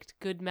liked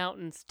Good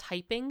Mountain's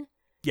typing.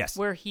 Yes.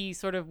 Where he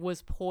sort of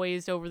was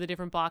poised over the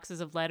different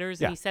boxes of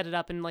letters, and he set it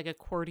up in like a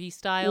QWERTY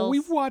style. Well,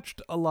 we've watched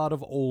a lot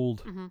of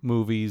old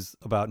movies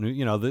about,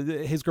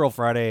 His Girl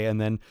Friday, and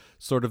then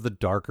sort of the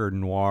darker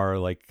noir,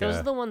 like... Those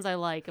are the ones I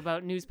like,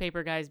 about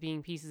newspaper guys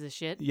being pieces of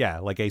shit. Yeah,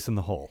 like Ace in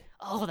the Hole.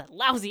 Oh, that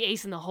lousy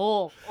Ace in the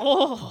Hole.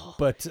 Oh!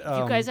 But if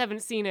you guys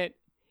haven't seen it,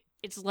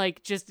 it's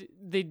like just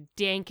the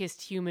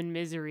dankest human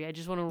misery. I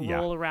just want to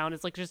roll around.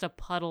 It's like just a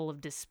puddle of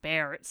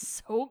despair.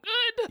 It's so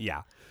good.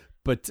 Yeah.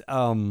 But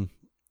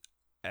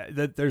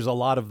there's a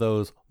lot of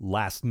those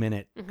last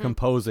minute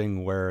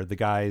composing where the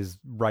guy's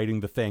writing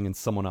the thing and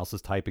someone else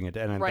is typing it.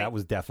 And that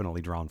was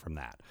definitely drawn from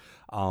that.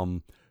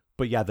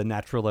 But yeah, the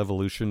natural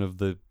evolution of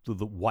the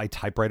why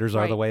typewriters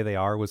are the way they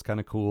are was kind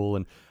of cool.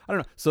 And I don't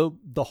know. So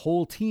the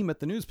whole team at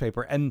the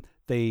newspaper, and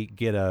they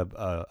get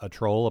a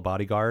troll, a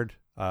bodyguard,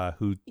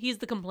 who... He's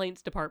the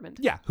complaints department.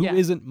 Yeah, who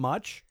isn't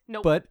much,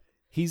 but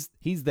he's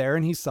there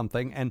and he's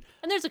something. And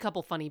there's a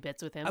couple funny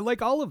bits with him. I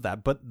like all of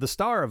that, but the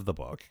star of the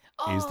book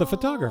is the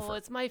photographer. Oh,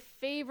 it's my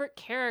favorite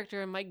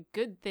character and my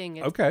good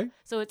thing.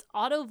 So it's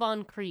Otto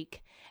von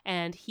Krieg,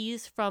 and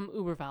he's from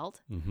Uberwald,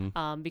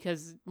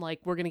 because like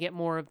we're going to get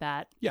more of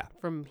that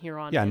from here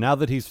on. Yeah, now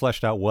that he's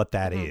fleshed out what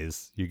that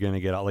is, you're going to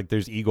get, like,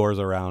 there's Igors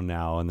around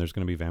now, and there's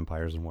going to be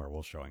vampires and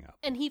werewolves showing up.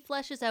 And he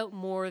fleshes out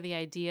more the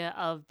idea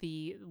of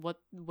the what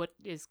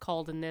is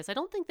called in this. I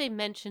don't think they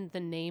mentioned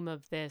the name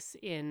of this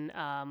in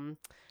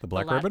the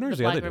Black Ribboners?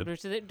 Yeah,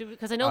 they did.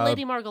 Because I know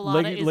Lady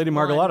Margalotta is Lady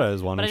Margalotta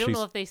is one. But I don't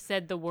know if they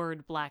said the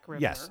word Black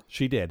Ribbon. Yes,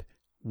 she did.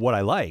 What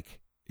I like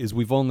is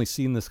we've only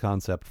seen this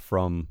concept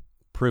from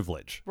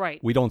privilege.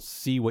 Right. We don't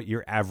see what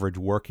your average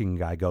working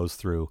guy goes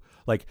through.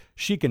 Like,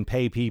 she can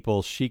pay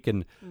people, she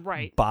can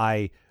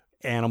buy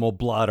animal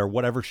blood or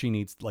whatever she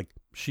needs. Like,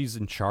 she's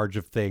in charge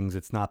of things.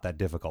 It's not that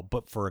difficult.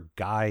 But for a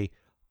guy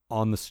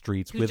on the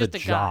streets with a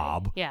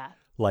job,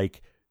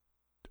 like,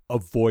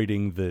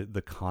 avoiding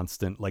the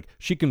constant, like,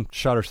 she can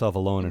shut herself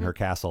alone in her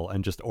castle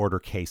and just order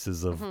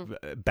cases of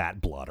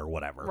bat blood or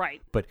whatever.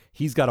 Right. But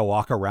he's got to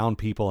walk around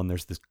people, and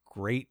there's this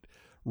great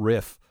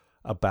riff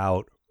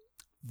about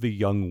the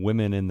young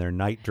women in their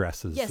night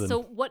dresses. Yeah,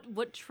 so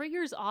what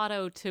triggers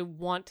Otto to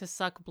want to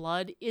suck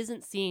blood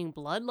isn't seeing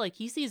blood. Like,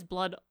 he sees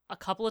blood a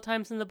couple of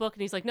times in the book,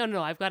 and he's like,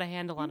 no, I've got a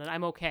handle on it.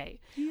 I'm okay.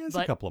 He has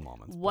a couple of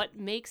moments. What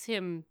makes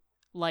him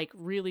like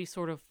really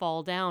sort of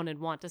fall down and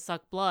want to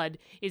suck blood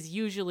is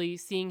usually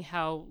seeing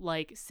how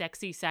like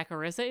sexy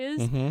Saccharissa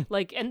is.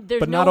 Like, and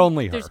there's not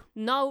only her. There's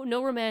no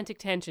romantic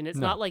tension. It's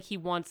not like he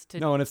wants to.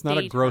 No, and it's not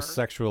a gross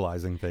her.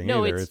 Sexualizing thing.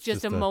 No, either. it's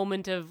just a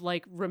moment of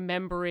like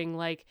remembering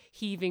like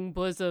heaving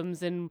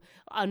bosoms and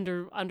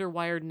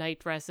underwired night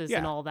dresses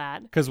and all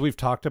that. Because we've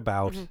talked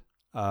about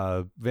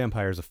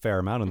vampires a fair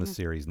amount in the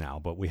series now,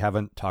 but we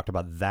haven't talked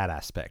about that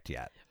aspect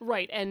yet.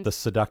 Right, and the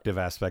seductive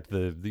aspect,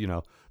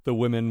 the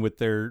women with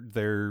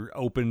their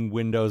open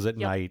windows at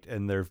night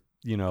and their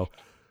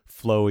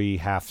flowy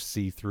half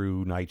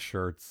see-through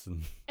nightshirts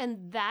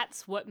and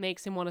that's what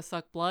makes him want to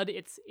suck blood.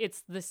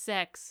 It's the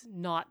sex,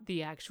 not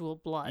the actual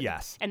blood.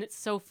 Yes, and it's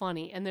so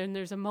funny. And then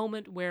there's a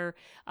moment where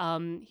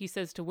he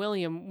says to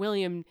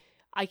William,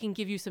 I can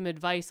give you some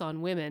advice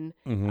on women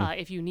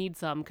if you need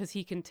some, because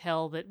he can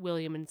tell that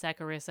William and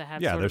Saccharissa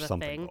have sort of a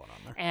thing. Going on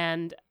there.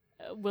 And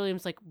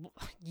William's like,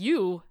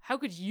 how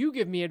could you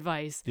give me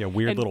advice? Yeah,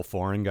 weird little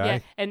foreign guy. Yeah,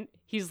 and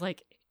he's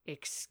like,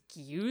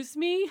 excuse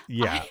me?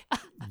 Yeah.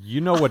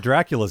 You know what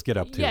Dracula's get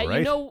up to, yeah, right?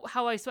 you know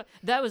how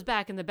that was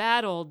back in the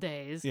bad old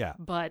days. Yeah.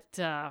 But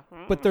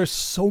there's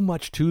so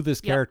much to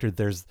this Yep. character.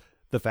 There's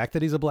the fact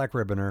that he's a black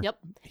ribboner. Yep.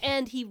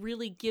 And he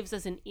really gives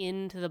us an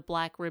in to the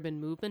Black Ribbon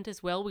movement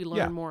as well. We learn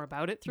Yeah. more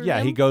about it through Yeah,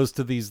 him. he goes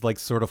to these like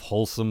sort of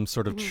wholesome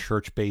sort of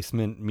church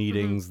basement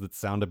meetings that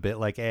sound a bit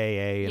like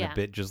AA and Yeah. a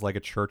bit just like a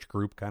church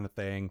group kind of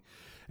thing.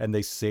 And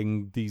they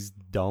sing these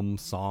dumb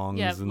songs.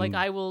 Yeah, and, like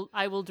I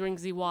will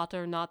drink the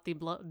water, not the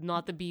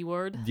not the B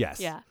word. Yes.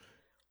 Yeah.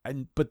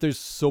 But there's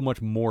so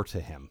much more to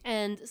him.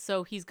 And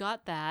so he's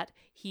got that.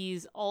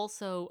 He's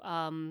also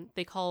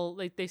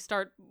they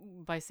start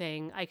by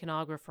saying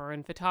iconographer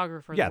and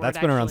photographer. Yeah, that's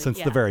been around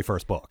since the very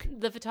first book.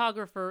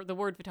 The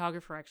word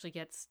photographer actually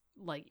gets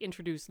like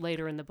introduced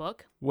later in the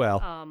book.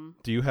 Well,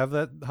 do you have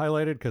that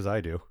highlighted? Because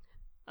I do.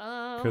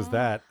 Because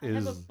that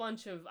is...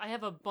 I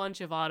have a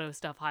bunch of auto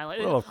stuff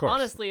highlighted. Well, of course.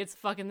 Honestly, it's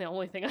fucking the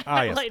only thing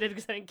I yes. highlighted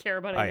because I didn't care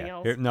about anything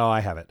else. No, I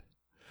have it.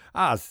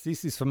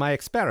 This is for my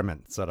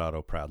experiment, said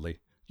Otto proudly.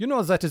 You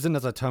know that is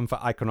another term for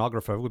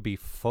iconographer would be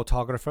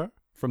photographer,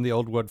 from the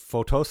old word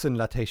photos in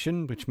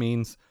Latin, which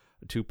means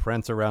to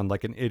prance around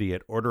like an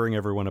idiot, ordering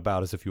everyone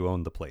about as if you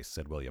owned the place,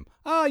 said William.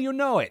 You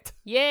know it.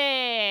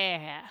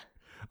 Yeah.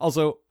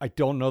 Also, I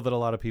don't know that a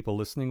lot of people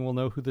listening will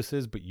know who this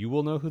is, but you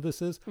will know who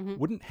this is. Mm-hmm.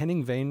 Wouldn't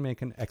Henning Vane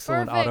make an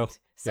excellent Perfect. Otto?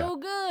 So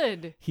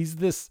good.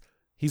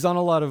 He's on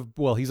a lot of,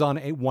 he's on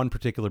one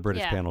particular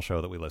British panel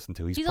show that we listen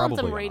to. He's probably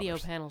on some radio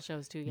panel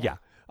shows too, yeah.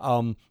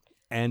 Yeah.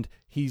 And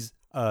he's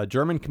a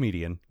German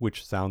comedian,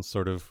 which sounds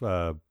sort of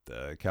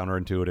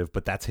counterintuitive,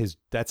 but that's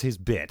his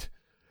bit.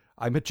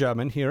 I'm a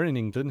German here in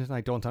England, and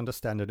I don't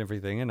understand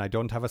everything, and I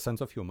don't have a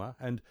sense of humor.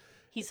 And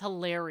he's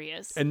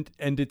hilarious. And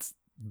it's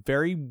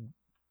very...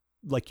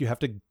 like you have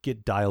to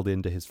get dialed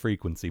into his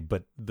frequency,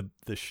 but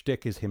the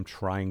shtick is him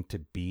trying to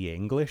be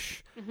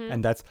English,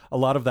 and that's a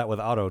lot of that with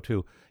Otto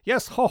too.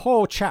 Yes, ho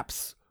ho,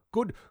 chaps,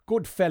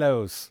 good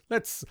fellows,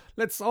 let's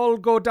all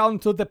go down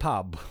to the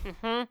pub.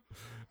 Mm-hmm.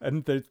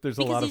 And there's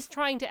a lot of because he's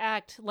trying to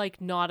act like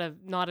not a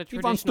traditional he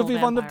wants to be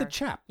vampire. one of the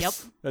chaps. Yep,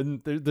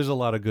 and there's a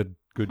lot of good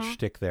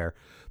shtick there,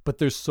 but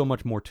there's so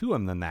much more to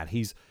him than that.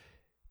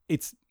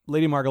 It's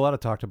Lady Margalotta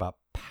talked about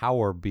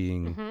power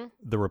being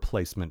the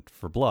replacement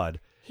for blood.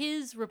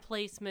 His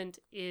replacement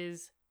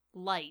is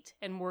light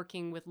and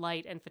working with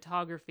light and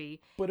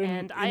photography.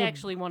 I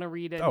actually want to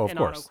read an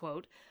Otto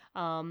quote.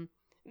 And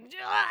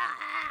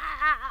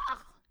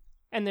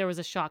there was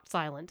a shocked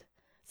silence.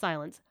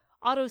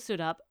 Otto stood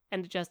up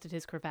and adjusted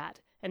his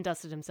cravat and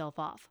dusted himself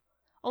off.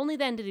 Only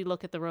then did he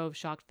look at the row of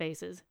shocked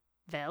faces.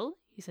 Well,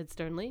 he said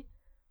sternly,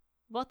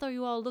 what are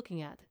you all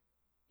looking at?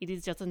 It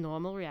is just a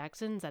normal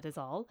reaction, that is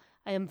all.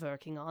 I am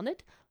working on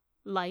it.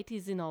 Light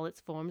is in all its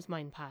forms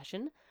mine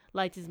passion.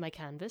 Light is my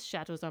canvas,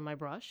 shadows are my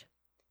brush.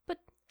 But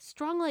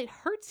strong light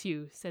hurts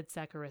you, said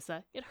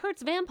Saccharissa. It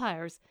hurts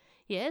vampires.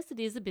 Yes, it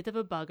is a bit of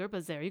a bugger,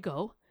 but there you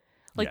go.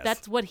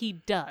 That's what he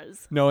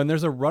does. No, and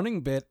there's a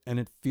running bit, and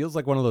it feels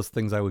like one of those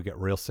things I would get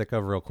real sick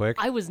of real quick.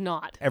 I was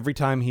not. Every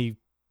time he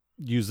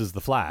uses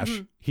the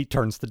flash, he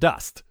turns to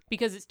dust.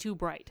 Because it's too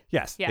bright.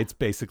 Yes, yeah. It's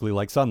basically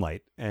like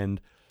sunlight, and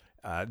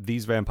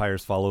these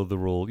vampires follow the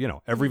rule. You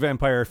know, every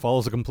vampire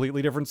follows a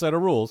completely different set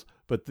of rules,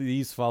 but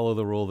these follow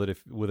the rule that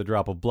if with a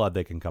drop of blood,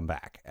 they can come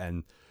back.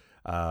 And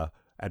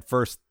at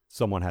first,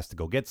 someone has to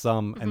go get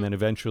some, and then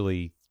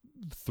eventually,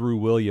 through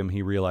William,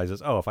 he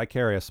realizes, if I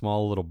carry a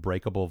small little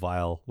breakable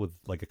vial with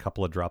like a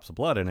couple of drops of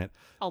blood in it,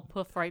 I'll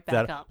poof right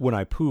back up. When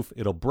I poof,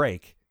 it'll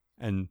break,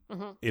 and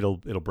it'll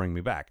bring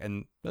me back.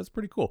 And that's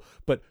pretty cool.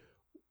 But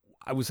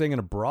I was saying in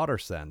a broader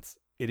sense,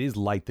 it is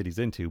light that he's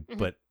into,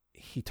 but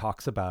he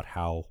talks about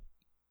how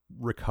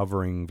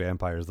recovering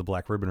vampires, the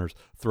Black Ribboners,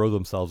 throw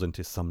themselves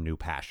into some new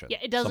passion. Yeah,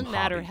 it doesn't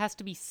matter. It has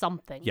to be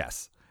something.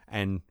 Yes.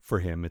 And for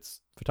him,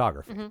 it's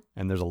photography.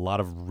 And there's a lot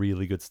of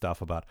really good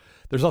stuff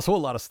there's also a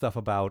lot of stuff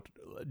about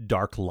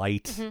dark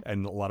light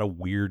and a lot of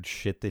weird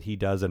shit that he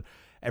does. And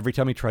every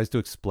time he tries to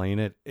explain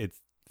it, it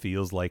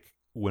feels like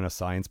when a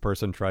science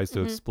person tries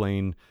to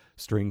explain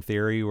string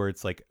theory, where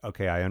it's like,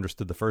 okay, I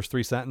understood the first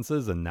 3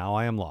 sentences and now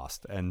I am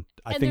lost. And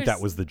I think that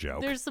was the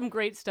joke. There's some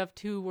great stuff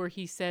too where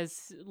he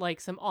says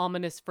like some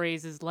ominous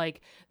phrases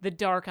like the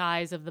dark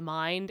eyes of the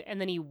mind,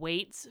 and then he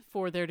waits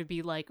for there to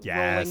be like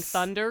rolling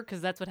thunder, because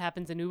that's what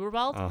happens in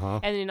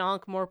Uberwelt. And in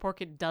Ankh-Morpork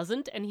it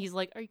doesn't, and he's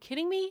like, are you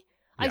kidding me?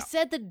 Yeah. I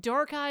said the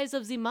dark eyes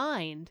of the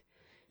mind.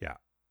 Yeah.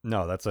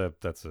 No,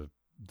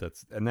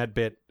 and that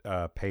bit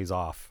pays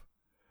off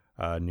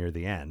near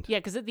the end. Yeah,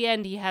 because at the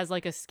end he has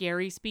like a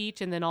scary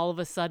speech, and then all of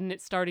a sudden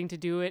it's starting to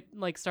do it,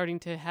 like starting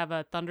to have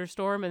a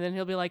thunderstorm, and then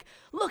he'll be like,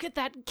 look at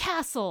that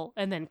castle,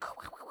 and then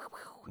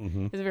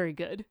it's very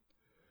good.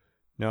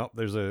 No,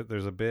 there's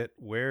a bit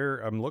where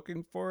I'm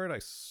looking for it. I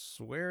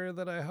swear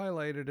that I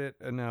highlighted it,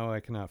 and now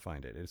I cannot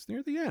find it. It's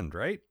near the end,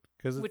 right?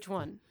 Which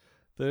one?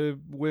 Here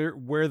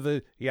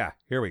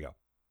we go.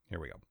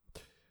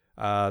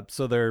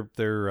 So they're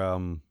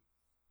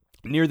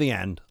near the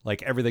end,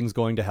 like everything's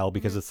going to hell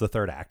because it's the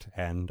third act,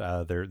 and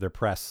their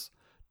press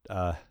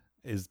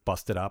is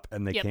busted up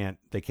and they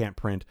can't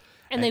print.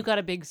 And they've got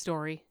a big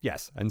story.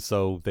 Yes, and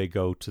so they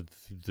go to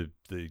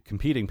the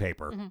competing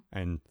paper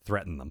and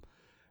threaten them,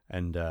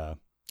 and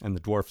the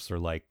dwarfs are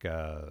like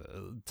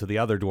to the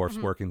other dwarfs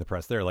working the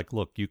press. They're like,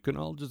 "Look, you can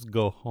all just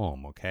go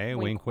home, okay?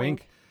 Wink,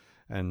 wink."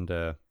 And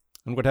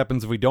what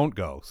happens if we don't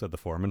go? Said the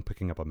foreman,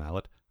 picking up a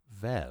mallet.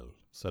 Well,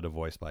 said a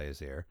voice by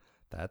his ear,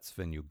 that's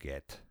when you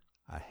get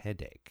a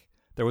headache.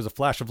 There was a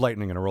flash of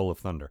lightning and a roll of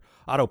thunder.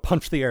 Otto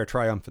punched the air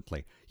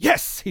triumphantly.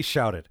 Yes, he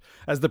shouted,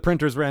 as the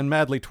printers ran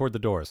madly toward the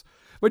doors.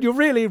 When you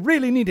really,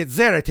 really need it,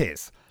 there it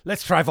is.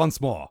 Let's try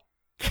once more.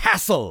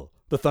 Castle!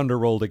 The thunder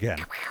rolled again.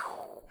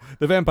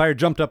 The vampire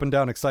jumped up and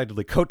down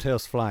excitedly,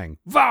 coattails flying.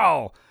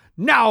 Wow!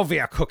 Now we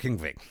are cooking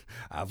wing.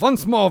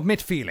 Once more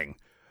mit feeling.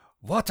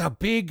 What a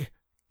big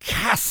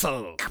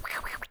castle!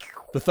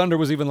 The thunder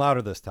was even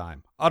louder this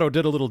time. Otto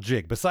did a little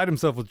jig, beside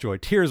himself with joy,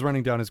 tears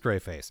running down his gray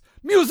face.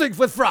 Music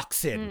with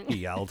rocks in, he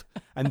yelled.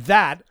 And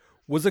that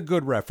was a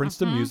good reference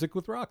to Music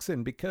with Rocks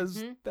in,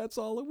 because that's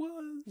all it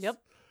was.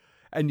 Yep.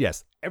 And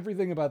yes,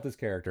 everything about this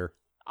character,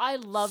 I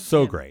loved him.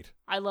 So great.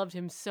 I loved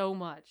him so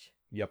much.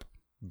 Yep.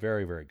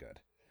 Very, very good.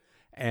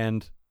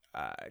 And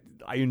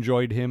I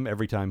enjoyed him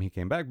every time he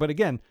came back. But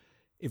again,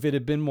 if it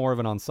had been more of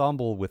an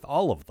ensemble with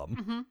all of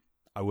them,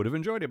 I would have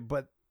enjoyed it.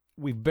 But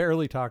we've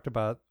barely talked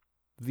about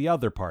the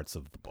other parts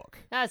of the book.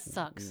 That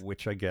sucks.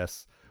 Which I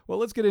guess, well,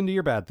 let's get into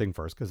your bad thing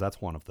first, because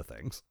that's one of the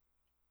things.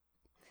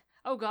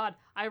 Oh, God.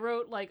 I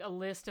wrote, like, a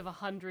list of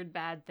 100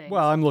 bad things.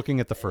 Well, I'm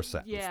looking at the first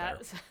sentence yeah.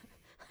 there.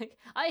 Like,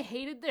 I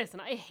hated this,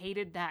 and I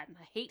hated that, and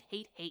I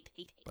hate. I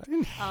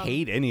didn't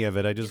hate any of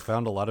it. I just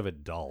found a lot of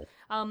it dull.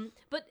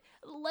 But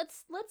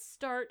let's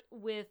start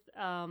with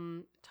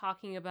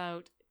talking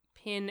about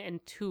Pin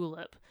and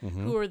Tulip,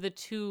 who are the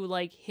two,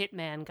 like,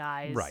 hitman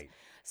guys. Right.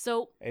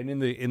 So, and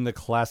in the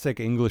classic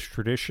English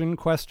tradition,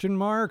 question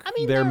mark, I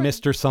mean, they're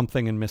Mr.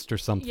 Something and Mr.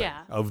 Something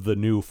of the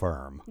new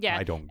firm. Yeah.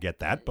 I don't get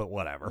that, but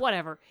whatever.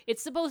 Whatever.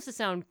 It's supposed to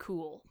sound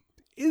cool.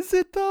 Is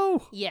it,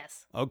 though?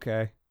 Yes.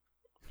 Okay.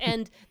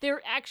 And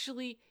there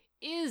actually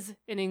is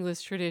an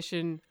English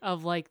tradition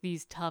of, like,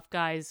 these tough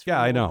guys from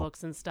I know.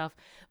 books and stuff.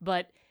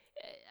 But,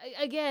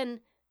 again,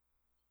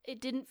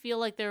 it didn't feel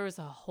like there was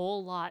a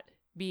whole lot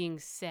being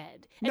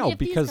said. And no, if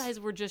because these guys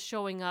were just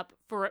showing up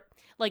for,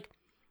 like,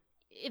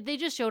 if they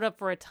just showed up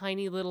for a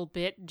tiny little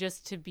bit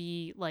just to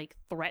be, like,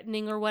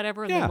 threatening or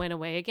whatever and then went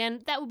away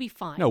again, that would be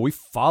fine. No, we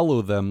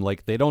follow them.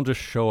 Like, they don't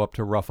just show up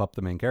to rough up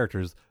the main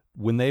characters.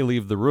 When they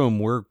leave the room,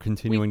 we're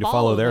continuing to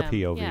follow their them.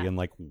 POV Yeah. and,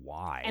 like,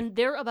 why? And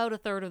they're about a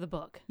third of the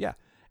book. Yeah.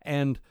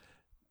 And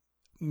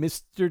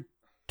Mr.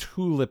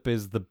 Tulip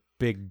is the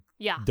big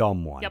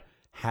dumb one. Yep.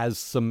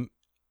 Has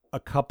a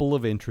couple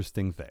of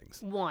interesting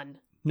things. One.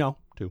 No,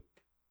 two.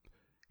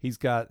 He's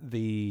got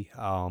the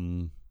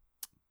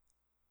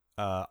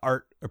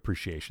art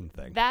appreciation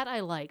thing. That I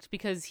liked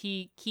because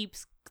he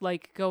keeps,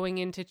 like, going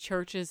into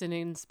churches and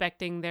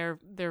inspecting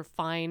their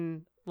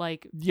fine,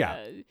 like,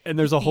 and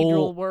there's a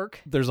whole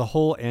work. There's a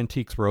whole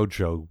Antiques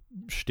Roadshow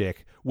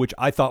shtick, which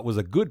I thought was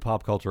a good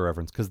pop culture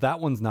reference, because that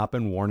one's not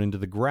been worn into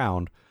the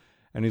ground.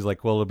 And he's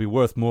like, well, it'd be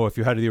worth more if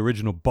you had the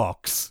original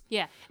box.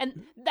 Yeah,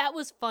 and that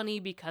was funny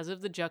because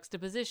of the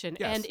juxtaposition.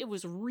 Yes. And it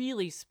was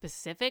really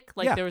specific.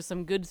 Like, there was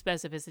some good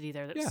specificity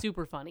there that was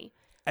super funny.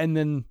 And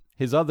then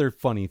his other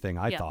funny thing,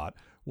 I thought,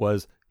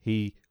 was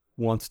he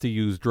wants to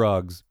use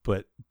drugs,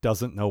 but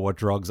doesn't know what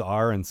drugs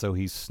are, and so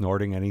he's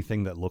snorting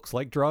anything that looks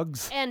like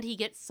drugs. And he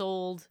gets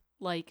sold,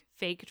 like,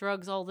 fake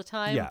drugs all the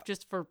time,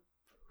 just for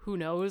who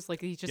knows.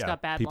 Like, he's just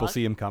got bad people luck.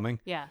 See him coming.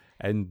 Yeah.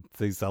 And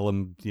they sell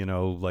him,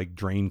 like,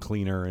 drain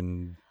cleaner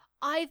and...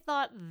 I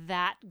thought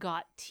that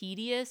got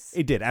tedious.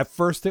 It did. At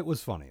first, it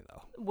was funny,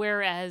 though.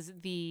 Whereas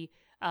the...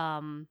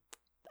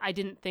 I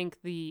didn't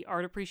think the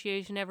art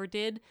appreciation ever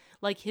did.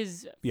 Like,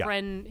 his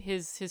friend,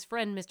 his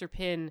friend, Mr.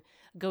 Pin,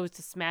 goes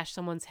to smash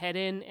someone's head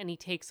in, and he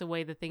takes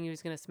away the thing he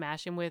was going to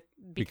smash him with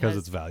because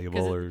it's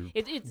valuable or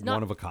it's not,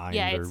 one of a kind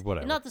or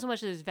whatever. Not so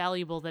much that it's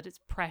valuable, that it's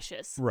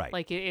precious. Right.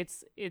 Like,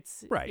 it's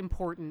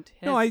important.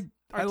 It no, has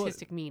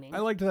artistic meaning. I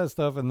liked that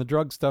stuff, and the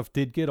drug stuff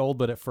did get old,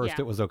 but at first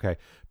it was okay.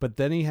 But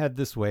then he had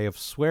this way of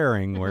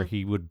swearing where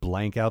he would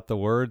blank out the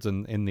words,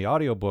 and in the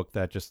audiobook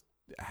that just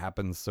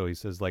happens. So he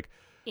says, like,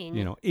 ing.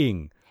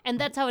 Ing. And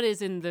that's how it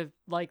is in the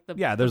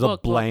there's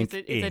book a blank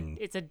ing.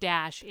 It's a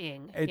dash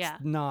ing.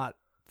 It's not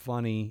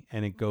funny,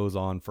 and it goes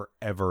on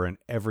forever, and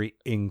every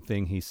ing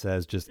thing he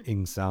says just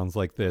ing sounds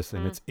like this,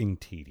 and it's ing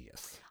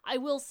tedious. I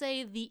will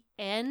say the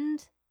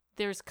end,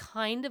 there's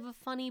kind of a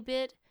funny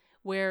bit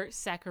where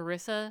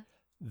Saccharissa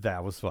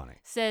that was funny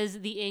says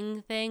the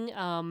ing thing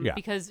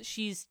because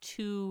she's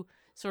too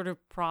sort of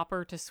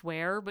proper to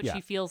swear, but she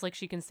feels like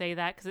she can say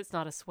that because it's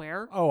not a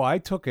swear. Oh, I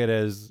took it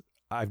as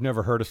I've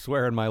never heard a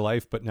swear in my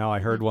life, but now I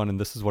heard one, and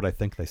this is what I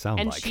think they sound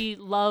and like. And she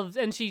loves,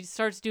 and she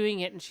starts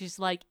doing it, and she's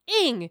like,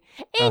 ing,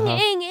 ing,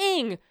 ing,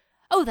 ing.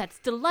 Oh, that's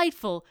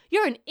delightful.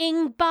 You're an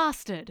ing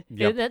bastard.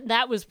 Yep.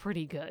 That was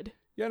pretty good.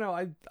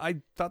 I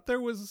thought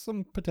there was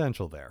some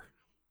potential there.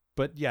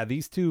 But yeah,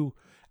 these two,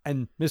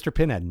 And Mr.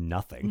 Pin had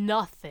nothing.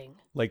 Nothing.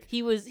 Like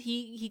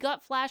he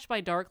got flashed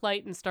by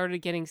Darklight and started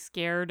getting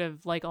scared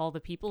of like all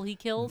the people he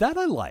killed. that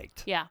I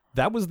liked. Yeah.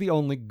 That was the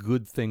only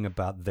good thing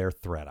about their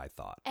threat, I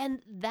thought.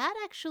 And that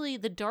actually,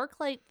 the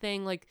Darklight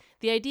thing, like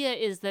the idea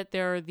is that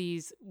there are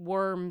these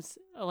worms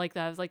like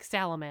that, like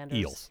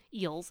salamanders,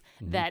 eels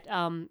that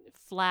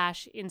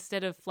flash,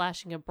 instead of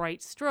flashing a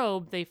bright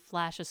strobe, they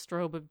flash a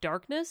strobe of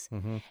darkness,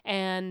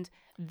 and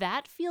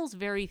that feels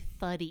very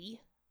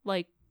thuddy,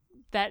 like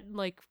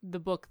the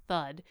book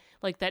Thud,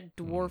 like that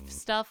dwarf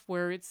stuff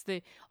where it's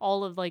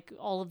all of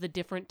the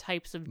different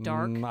types of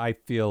dark. I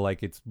feel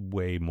like it's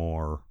way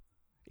more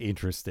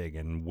interesting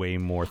and way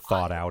more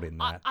thought out in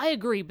that. I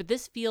agree, but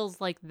this feels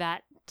like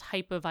that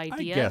type of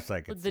idea. I guess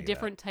I could the see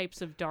different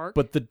types of dark.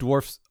 But the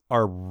dwarfs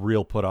are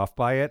real put off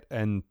by it,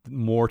 and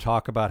more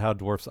talk about how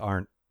dwarfs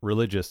aren't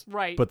religious,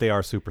 right? But they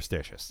are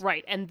superstitious,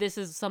 right? And this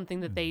is something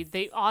that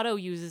they Otto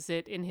uses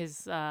it in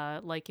his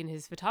in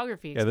his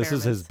photography. Yeah, this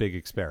is his big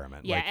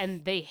experiment. Yeah,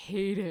 and they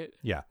hate it.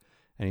 Yeah,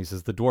 and he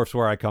says the dwarfs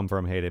where I come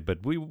from hate it,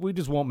 but we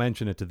just won't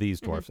mention it to these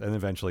dwarfs. And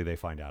eventually they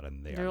find out,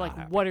 and they're like,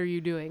 not happy. "What are you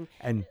doing?"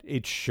 And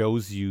it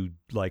shows you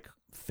like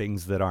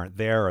things that aren't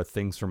there, or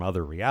things from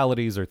other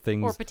realities, or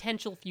things or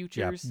potential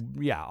futures.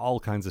 Yeah, all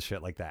kinds of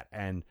shit like that.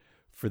 And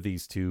for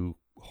these two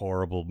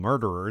horrible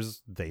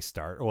murderers,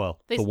 the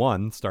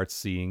one starts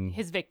seeing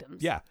his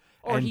victims. Yeah.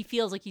 Or he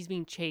feels like he's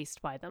being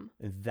chased by them.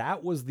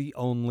 That was the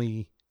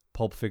only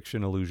Pulp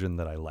Fiction illusion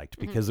that I liked,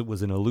 because it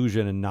was an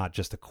illusion and not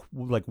just a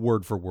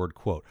word for word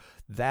quote.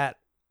 That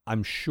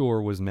I'm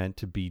sure was meant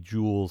to be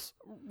Jules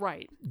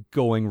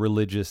going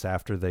religious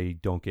after they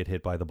don't get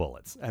hit by the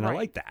bullets. And I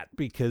like that,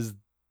 because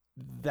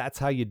that's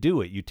how you do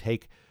it. You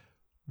take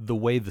the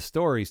way the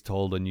story's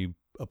told and you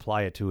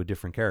apply it to a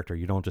different character.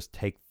 You don't just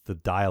take the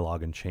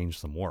dialogue and change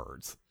some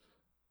words.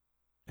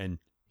 And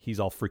he's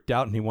all freaked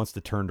out and he wants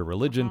to turn to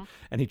religion,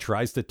 and he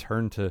tries to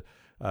turn to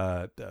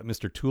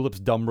Mr. Tulip's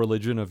dumb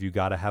religion of you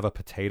got to have a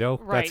potato.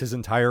 Right. That's his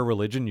entire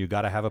religion. You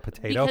got to have a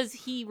potato. Because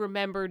he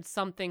remembered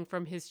something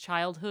from his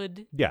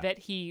childhood that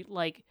he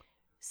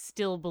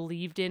still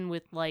believed in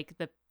with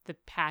the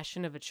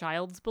passion of a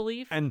child's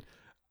belief. And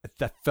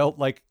that felt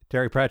like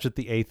Terry Pratchett,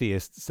 the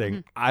atheist,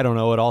 saying, I don't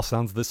know, it all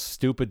sounds this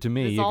stupid to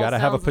me. You got to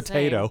have a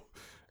potato.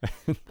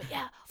 But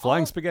yeah,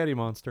 Flying spaghetti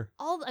monster.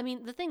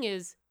 The thing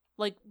is,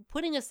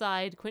 putting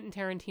aside Quentin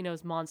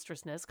Tarantino's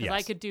monstrousness, because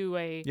I could do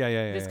a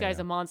This Guy's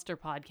a Monster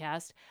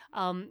podcast,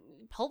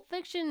 Pulp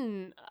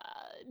Fiction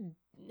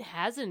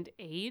hasn't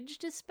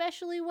aged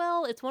especially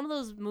well. It's one of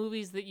those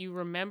movies that you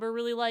remember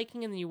really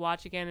liking, and then you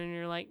watch again and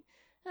you're like,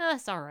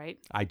 it's all right.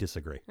 I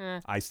disagree.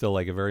 I still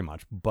like it very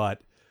much,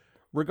 but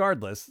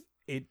regardless,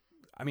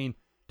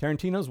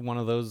 Tarantino's one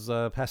of those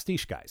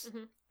pastiche guys,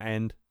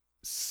 and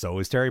so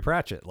is Terry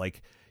Pratchett.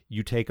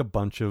 You take a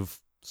bunch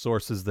of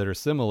sources that are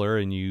similar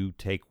and you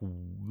take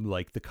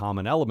the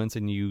common elements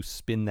and you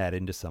spin that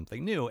into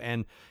something new.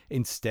 And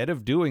instead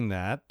of doing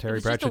that,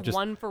 Terry Pratchett just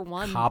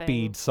one-for-one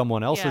copied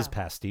someone else's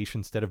pastiche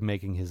instead of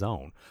making his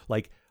own.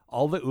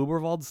 All the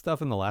Uberwald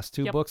stuff in the last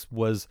two books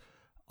was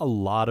a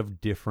lot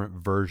of different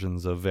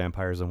versions of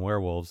vampires and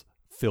werewolves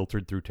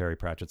filtered through Terry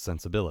Pratchett's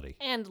sensibility.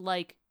 And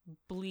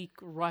bleak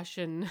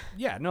Russian.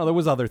 Yeah, no, there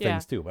was other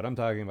things too, but I'm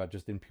talking about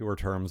just in pure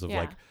terms of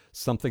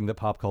something that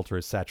pop culture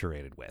is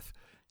saturated with.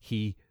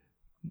 He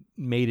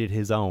made it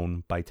his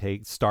own by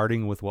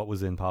starting with what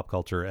was in pop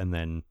culture and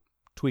then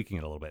tweaking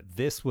it a little bit.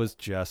 This was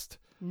just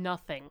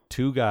nothing.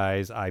 Two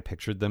guys, I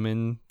pictured them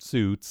in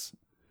suits,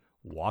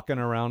 walking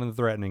around and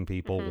threatening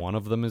people. One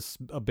of them is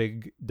a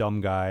big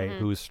dumb guy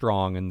who is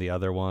strong, and the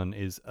other one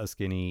is a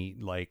skinny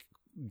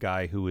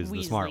guy who is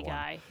the smart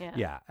guy. One.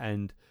 Yeah,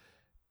 and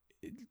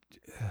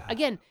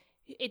again,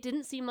 it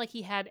didn't seem like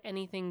he had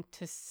anything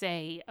to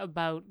say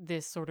about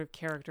this sort of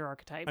character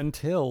archetype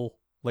until,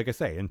 like I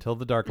say, until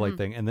the Darklight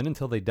thing, and then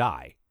until they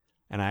die.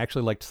 And I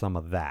actually liked some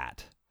of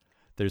that.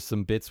 There's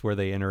some bits where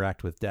they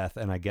interact with Death,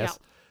 and I guess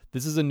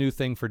this is a new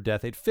thing for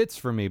Death. It fits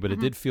for me, but it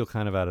did feel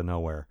kind of out of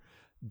nowhere.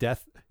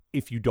 Death,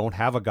 if you don't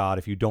have a god,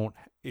 if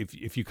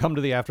you come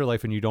to the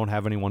afterlife and you don't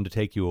have anyone to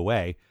take you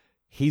away,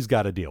 he's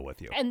got to deal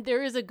with you. And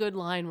there is a good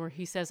line where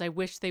he says, I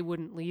wish they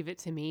wouldn't leave it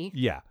to me.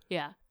 Yeah.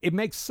 Yeah. It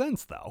makes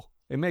sense, though.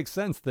 It makes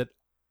sense that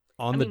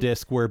on the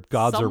disc where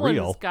gods are real,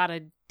 someone's got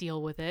to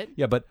deal with it.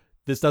 Yeah, but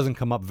this doesn't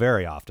come up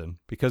very often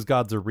because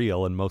gods are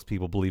real and most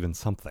people believe in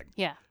something.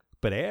 Yeah.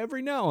 But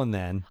every now and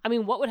then...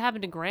 what would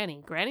happen to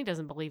Granny? Granny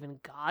doesn't believe in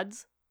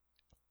gods.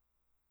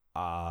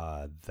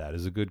 That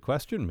is a good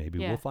question. Maybe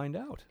we'll find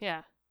out.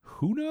 Yeah.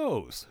 Who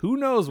knows? Who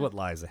knows what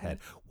lies ahead?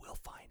 We'll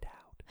find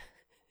out.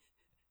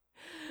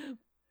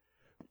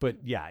 But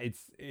yeah,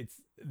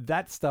 it's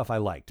that stuff I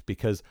liked,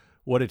 because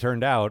what it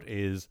turned out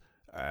is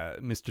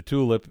Mr.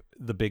 Tulip,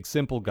 the big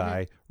simple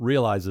guy,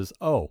 realizes,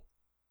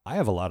 I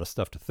have a lot of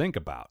stuff to think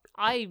about.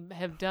 I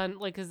have done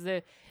because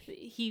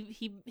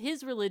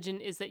his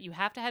religion is that you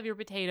have to have your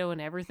potato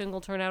and everything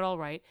will turn out all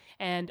right,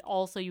 and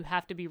also you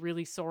have to be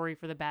really sorry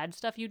for the bad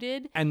stuff you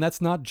did. And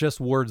that's not just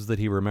words that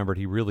he remembered;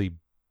 he really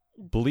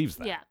believes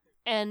that. Yeah,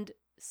 and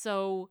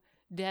so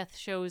Death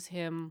shows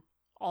him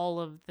all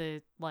of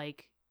the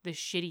the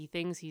shitty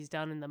things he's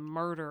done and the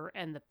murder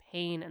and the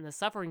pain and the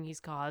suffering he's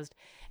caused.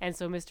 And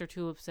so Mr.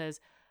 Tulip says,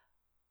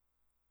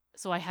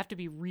 so I have to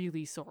be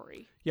really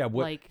sorry. Yeah,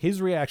 his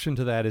reaction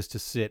to that is to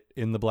sit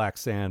in the black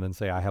sand and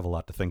say, I have a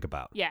lot to think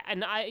about. Yeah,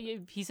 and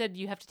he said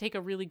you have to take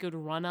a really good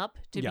run-up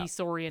to be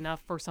sorry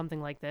enough for something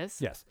like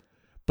this. Yes,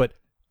 but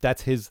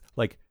that's his,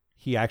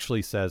 he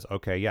actually says,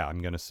 okay, yeah,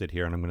 I'm going to sit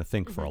here and I'm going to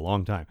think for a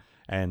long time.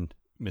 And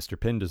Mr.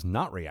 Pin does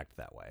not react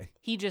that way.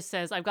 He just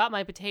says, I've got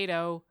my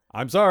potato.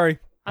 I'm sorry.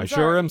 I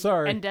sure am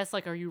sorry. And Death's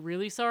like, are you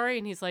really sorry?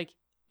 And he's like,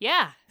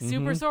 yeah,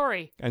 super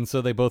sorry. And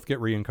so they both get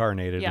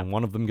reincarnated, and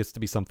one of them gets to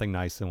be something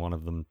nice and one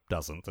of them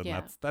doesn't.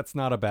 And that's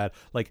not a bad,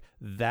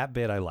 that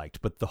bit I liked,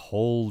 but the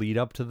whole lead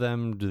up to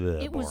them,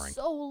 it boring. Was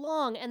so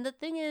long. And the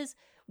thing is,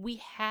 we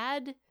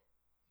had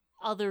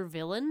other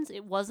villains.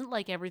 It wasn't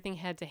like everything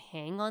had to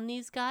hang on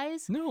these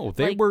guys. No,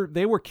 they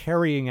were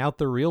carrying out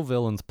the real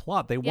villain's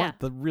plot. They weren't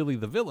really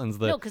the villains.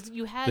 No, because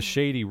you had the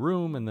shady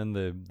room, and then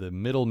the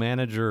middle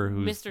manager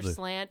who's Mr.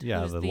 Slant.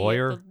 Yeah, the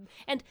lawyer.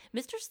 And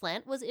Mr.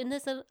 Slant was in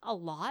this a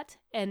lot,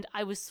 and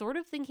I was sort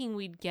of thinking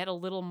we'd get a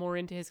little more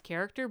into his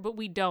character, but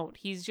we don't.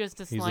 He's just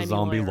a slimy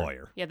zombie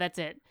lawyer. Yeah, that's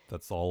it.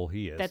 That's all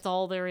he is. That's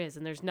all there is,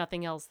 and there's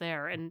nothing else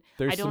there. And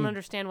I don't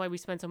understand why we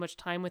spent so much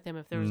time with him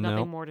if there was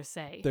nothing more to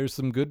say. There's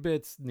some good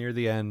bits near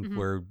the end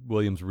where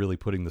William's really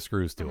putting the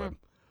screws to him.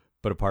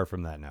 But apart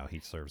from that, no, he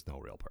serves no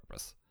real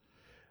purpose.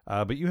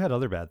 But you had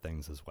other bad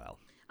things as well.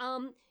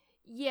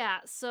 Yeah,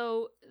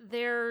 so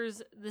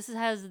this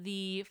has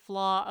the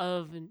flaw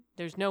of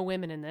there's no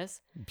women in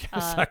this.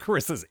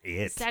 Sacharissa's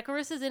it.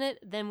 Sacharissa's in it.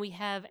 Then we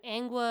have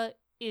Angua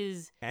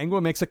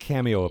makes a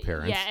cameo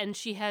appearance. Yeah, and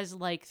she has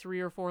 3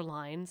 or 4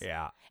 lines.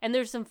 Yeah. And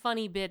there's some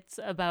funny bits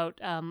about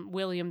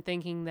William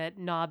thinking that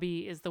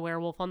Nobby is the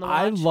werewolf on the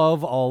watch. I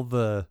love all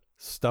the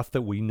stuff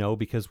that we know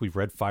because we've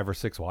read 5 or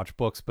 6 watch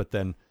books, but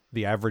then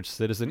the average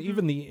citizen,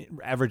 even the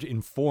average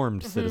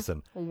informed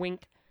citizen,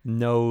 wink,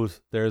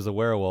 knows there's a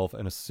werewolf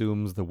and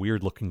assumes the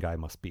weird looking guy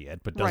must be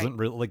it, but doesn't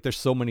really, there's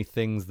so many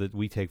things that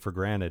we take for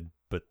granted,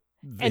 but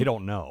they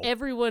don't know.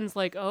 Everyone's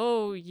like,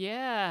 oh,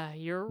 yeah,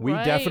 you're right. We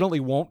definitely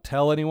won't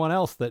tell anyone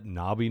else that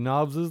Nobby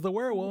Knobs is the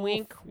werewolf.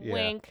 Wink,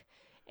 wink.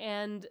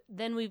 And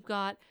then we've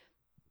got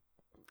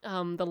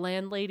the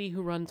landlady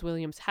who runs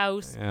William's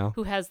house,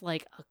 who has a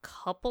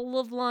couple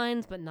of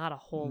lines, but not a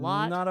whole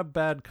lot. Not a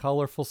bad,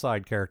 colorful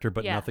side character,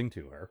 but nothing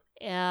to her.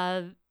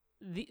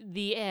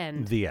 The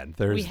end. The end.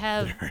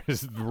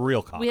 There's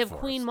real conflict. We have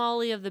Queen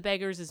Molly of the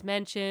Beggars is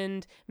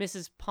mentioned.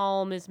 Mrs.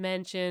 Palm is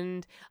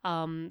mentioned.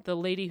 The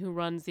lady who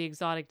runs the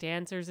exotic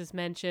dancers is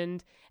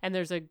mentioned. And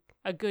there's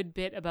a good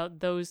bit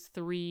about those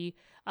 3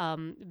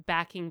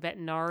 backing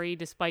Vetinari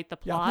despite the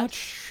plot. Yeah, I'm not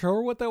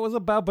sure what that was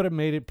about, but it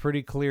made it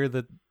pretty clear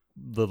that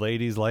the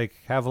ladies like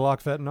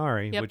Havelock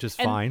Vetinari, which is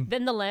fine.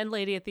 Then the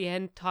landlady at the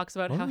end talks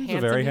about how he's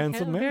a very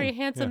handsome man. Very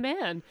handsome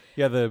man.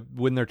 Yeah,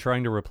 when they're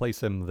trying to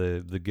replace him,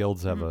 the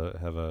guilds have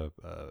a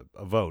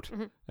vote,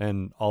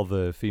 and all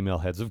the female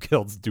heads of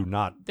guilds do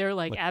not. They're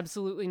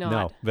absolutely not.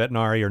 No,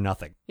 Vetinari or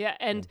nothing. Yeah,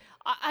 and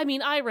I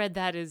mean, I read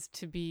that as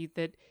to be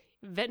that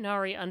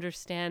Vetinari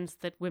understands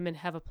that women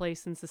have a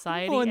place in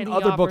society. Well, and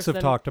other books have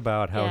talked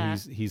about how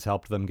he's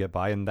helped them get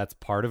by, and that's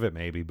part of it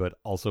maybe, but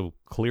also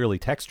clearly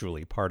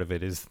textually part of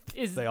it is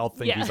they all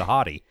think he's a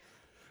hottie,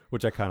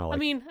 which I kind of like. I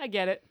mean, I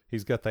get it.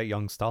 He's got that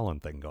young Stalin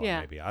thing going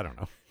maybe. I don't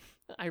know.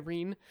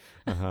 Irene.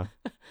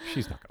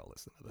 She's not going to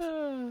listen to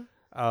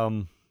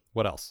this.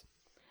 What else?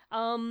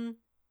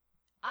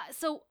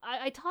 So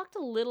I talked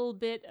a little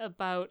bit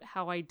about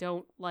how I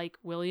don't like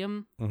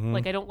William.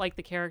 I don't like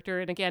the character.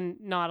 And again,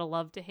 not a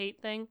love to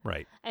hate thing.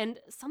 Right. And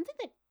something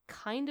that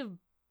kind of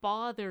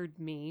bothered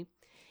me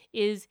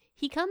is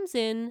he comes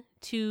in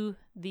to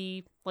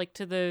the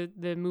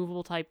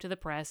movable type, to the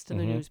press, to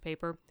the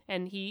newspaper.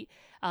 And he,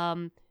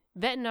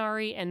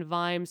 Vetinari and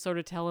Vimes sort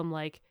of tell him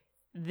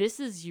this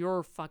is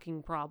your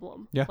fucking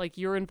problem. Yeah.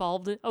 You're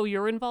involved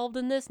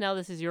in this. Now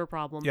this is your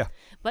problem. Yeah.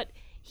 But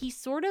he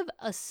sort of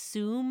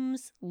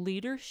assumes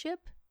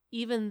leadership,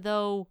 even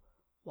though,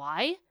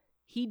 why?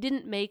 He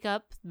didn't make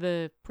up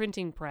the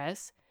printing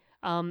press.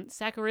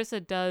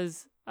 Sacharissa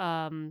does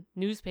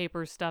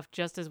newspaper stuff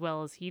just as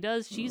well as he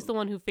does. She's the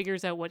one who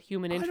figures out what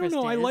human interest is. I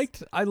don't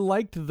know. I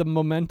liked the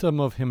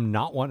momentum of him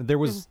not wanting. There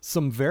was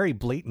some very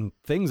blatant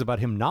things about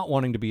him not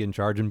wanting to be in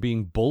charge and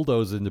being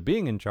bulldozed into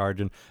being in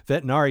charge. And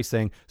Vetinari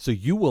saying, "So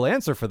you will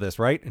answer for this,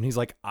 right?" And he's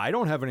like, "I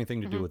don't have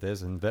anything to do with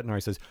this." And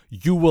Vetinari says,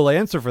 "You will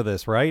answer for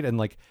this, right?" And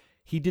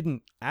he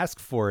didn't ask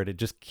for it. It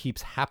just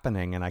keeps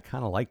happening, and I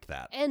kind of liked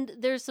that. And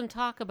there's some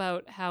talk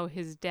about how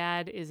his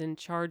dad is in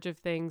charge of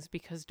things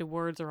because the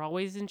words are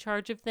always in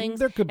charge of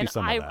things. There could be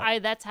some of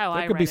that. That's how I read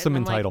it. There could be some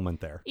entitlement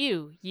there.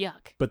 Ew,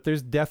 yuck. But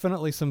there's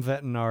definitely some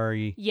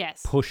Vetinari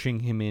pushing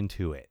him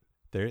into it.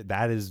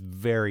 That is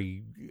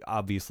very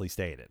obviously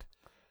stated.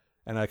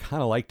 And I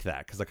kind of liked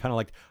that because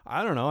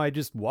I don't know, I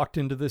just walked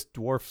into this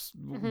dwarf's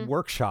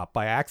workshop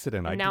by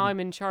accident. And now I'm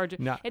in charge.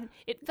 And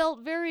it felt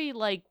very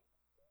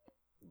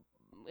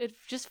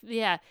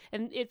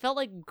and it felt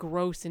like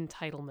gross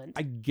entitlement.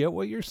 I get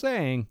what you're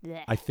saying.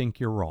 Blech. I think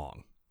you're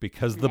wrong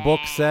because the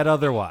book said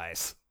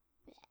otherwise.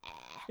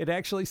 It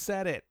actually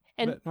said it.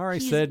 And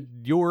Vetinari said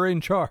you're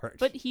in charge.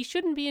 But he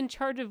shouldn't be in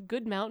charge of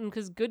Good Mountain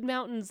because Good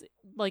Mountain's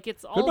like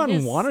it's all Good Mountain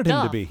his wanted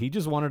stuff. him to be. He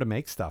just wanted to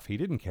make stuff. He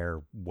didn't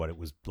care what it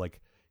was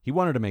like. He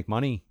wanted to make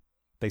money.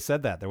 They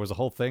said that. There was a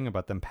whole thing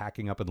about them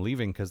packing up and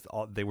leaving because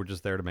they were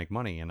just there to make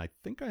money. And I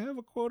think I have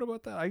a quote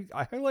about that.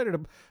 I highlighted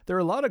them. There are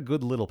a lot of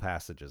good little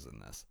passages in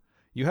this.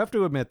 You have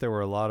to admit there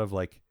were a lot of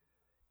like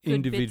Good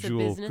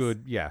individual bits of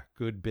business.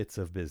 good bits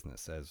of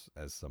business,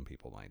 as some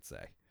people might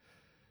say.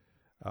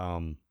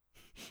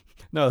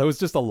 No, that was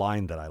just a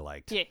line that I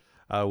liked.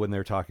 Yeah. When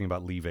they're talking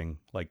about leaving,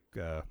 like,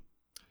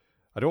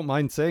 I don't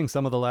mind saying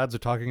some of the lads are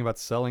talking about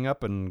selling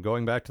up and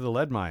going back to the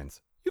lead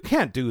mines. You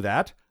can't do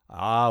that.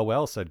 Ah,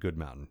 well, said Good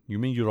Mountain. You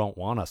mean you don't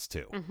want us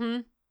to? Mm-hmm.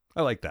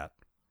 I like that.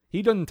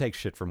 He doesn't take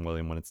shit from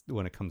William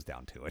when it comes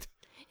down to it.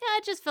 Yeah,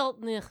 I just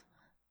felt, like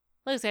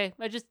I say,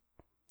 I just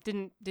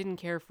didn't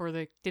care for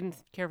the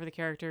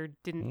character.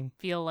 Didn't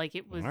feel like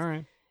it was All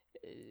right.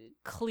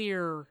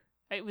 Clear.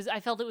 I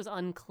felt it was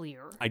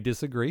unclear. I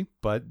disagree,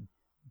 but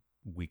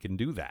we can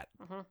do that.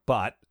 Mm-hmm.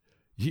 But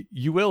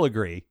you will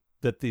agree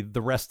that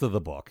the rest of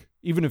the book,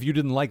 even if you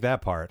didn't like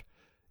that part,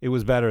 it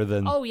was better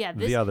than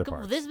the other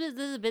parts. This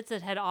is bits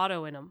that had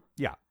Otto in them.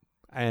 Yeah.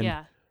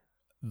 And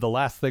the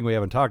last thing we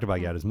haven't talked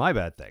about yet is my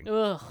bad thing,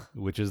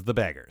 which is the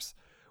beggars.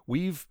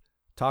 We've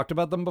talked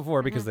about them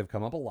before because they've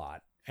come up a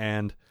lot.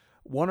 And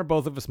one or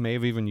both of us may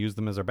have even used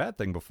them as our bad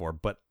thing before,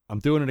 but I'm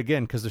doing it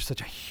again because they're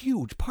such a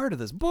huge part of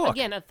this book.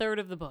 Again, a third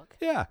of the book.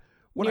 Yeah.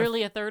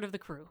 Nearly a third of the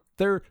crew.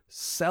 They're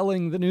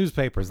selling the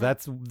newspapers.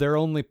 That's their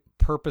only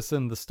purpose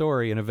in the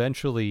story. And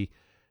eventually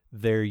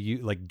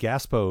like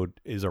Gaspode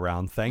is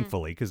around,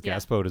 thankfully, because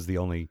Gaspode is the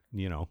only,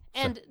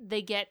 And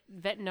they get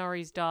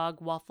Vetinari's dog,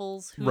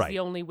 Waffles, who's the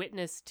only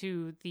witness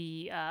to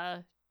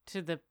the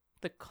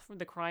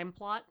crime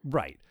plot.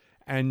 Right.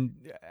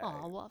 And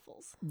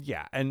Waffles.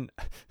 Yeah, and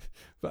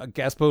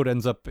Gaspode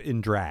ends up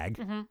in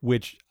drag,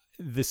 which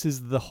this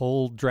is the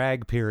whole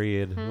drag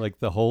period, like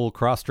the whole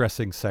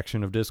cross-dressing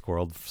section of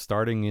Discworld,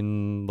 starting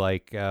in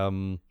like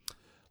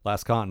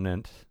Last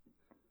Continent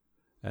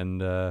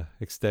and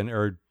extend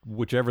or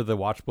whichever the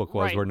watch book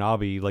was, where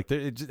Nobby, like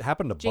it just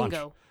happened a bunch,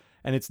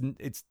 and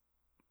it's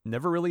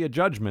never really a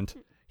judgment.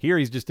 Here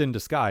he's just in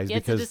disguise because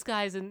it's a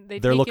disguise, and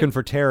they're looking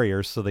for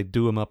terriers, so they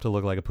do him up to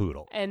look like a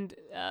poodle. And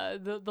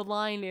the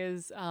line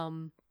is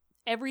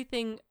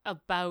everything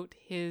about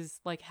his,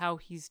 like how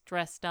he's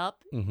dressed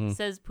up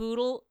says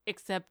poodle,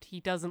 except he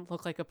doesn't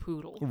look like a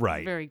poodle. Right.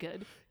 It's very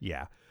good.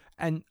 Yeah.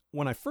 And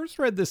when I first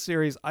read this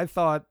series, I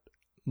thought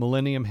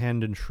Millennium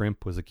Hen and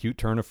Shrimp was a cute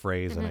turn of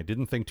phrase, and I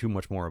didn't think too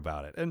much more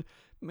about it. And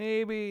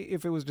maybe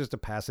if it was just a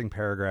passing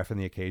paragraph in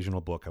the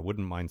occasional book, I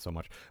wouldn't mind so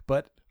much.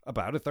 But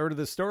about a third of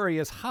the story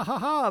is, ha ha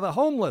ha, the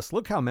homeless.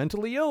 Look how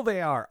mentally ill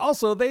they are.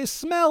 Also, they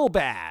smell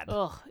bad.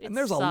 Ugh, and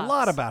there's sucks. a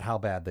lot about how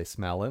bad they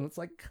smell. And it's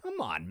like,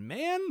 come on,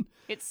 man.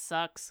 It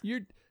sucks.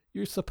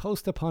 You're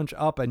supposed to punch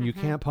up, and you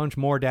can't punch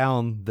more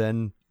down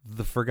than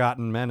the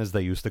Forgotten Men, as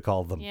they used to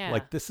call them. Yeah.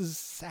 Like, this is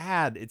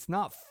sad. It's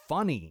not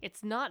funny.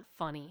 It's not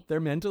funny. They're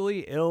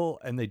mentally ill,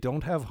 and they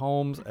don't have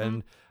homes,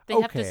 and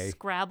they have to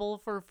scrabble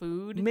for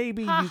food.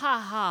 Maybe ha ha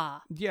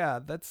ha. Yeah,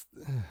 that's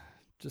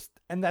just,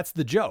 and that's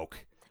the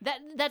joke.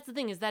 That's the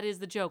thing, that is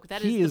the joke.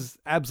 He is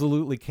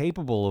absolutely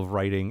capable of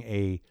writing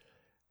a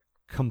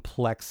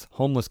complex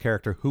homeless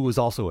character who is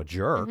also a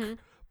jerk,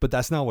 but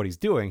that's not what he's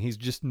doing. He's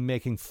just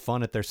making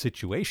fun at their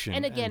situation.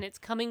 And again, it's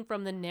coming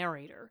from the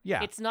narrator.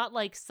 Yeah. It's not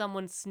like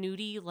someone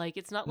snooty, like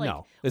it's not like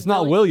No, it's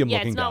not William looking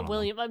down. Yeah, it's not on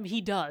William. I mean,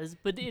 he does,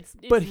 but it's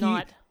but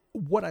not.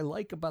 What I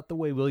like about the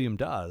way William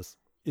does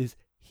is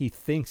he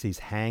thinks he's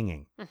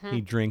hanging.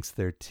 He drinks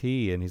their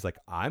tea and he's like,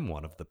 I'm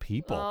one of the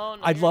people. Oh,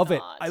 no, I love it.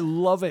 not. I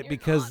love it You're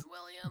because not,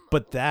 William.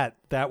 but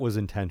that was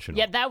intentional.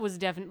 Yeah, that was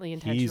definitely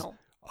intentional.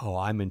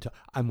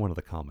 I'm one of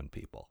the common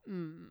people.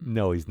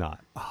 No, he's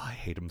not. Oh, I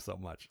hate him so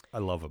much. I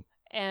love him.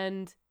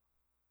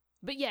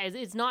 But yeah,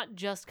 it's not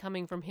just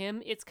coming from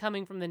him. It's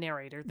coming from the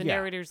narrator. The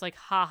narrator's like,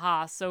 ha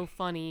ha, so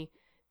funny.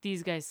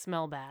 These guys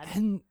smell bad.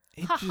 And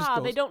ha ha,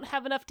 they don't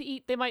have enough to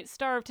eat. They might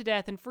starve to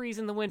death and freeze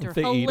in the winter.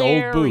 They Hilarious.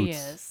 eat old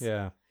boots.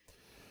 Yeah.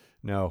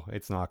 No,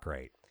 it's not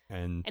great.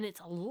 And it's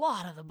a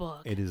lot of the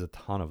book. It is a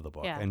ton of the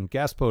book. Yeah. And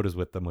Gaspode is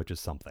with them, which is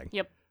something.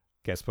 Yep.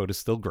 Gaspode is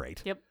still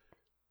great. Yep.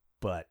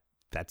 But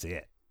that's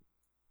it.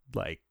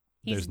 Like,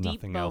 He's there's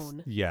nothing deep else.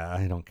 bone. Yeah,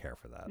 I don't care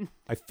for that.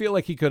 I feel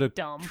like he could have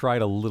Dumb.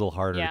 tried a little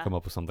harder Yeah. to come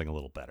up with something a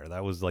little better.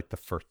 That was like the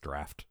first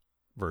draft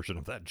version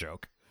of that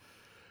joke.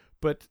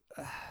 But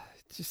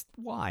just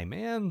why,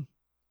 man?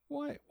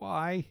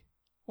 Why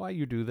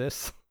you do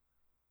this?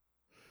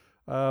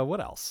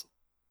 What else?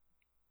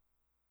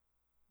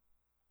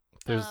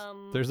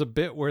 There's a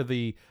bit where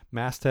the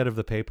masthead of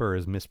the paper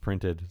is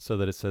misprinted so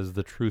that it says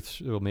the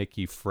truth will make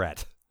you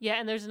fret. Yeah,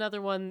 and there's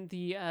another one,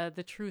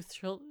 the truth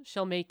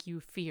shall make you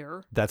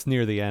fear. That's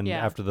near the end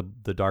Yeah. after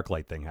the dark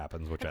light thing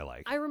happens, which I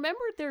like. I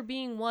remembered there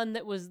being one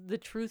that was the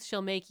truth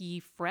shall make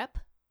ye frep,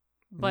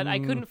 but I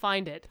couldn't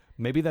find it.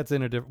 Maybe that's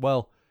in a different...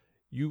 Well,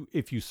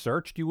 if you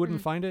searched, you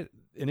wouldn't find it.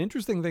 An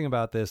interesting thing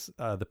about this,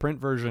 the print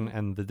version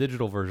and the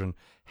digital version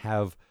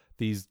have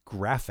these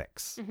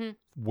graphics Mm-hmm.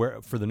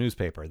 where for the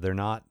newspaper. They're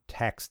not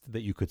text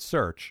that you could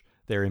search.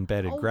 They're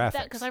embedded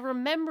graphics. Because I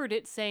remembered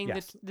it saying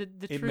Yes. the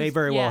It truth. may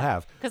very well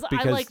have. Because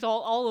I liked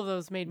all of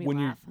those. Made me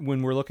laugh.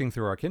 When we're looking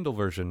through our Kindle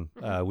version,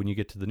 when you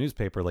get to the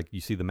newspaper, like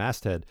you see the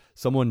masthead,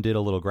 someone did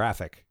a little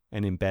graphic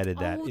and embedded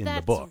that in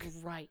the book. That's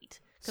right.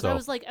 Because I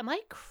was like, am I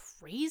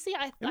crazy?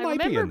 I might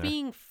be remember in there.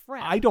 being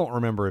fresh. I don't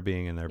remember it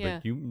being in there, Yeah.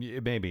 but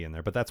it may be in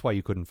there. But that's why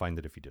you couldn't find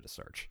it if you did a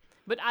search.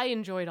 But I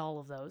enjoyed all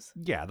of those.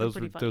 Yeah, those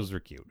are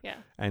cute. Yeah.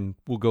 And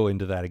we'll go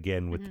into that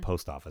again with the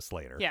post office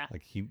later. Yeah.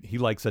 Like he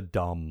likes a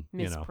dumb,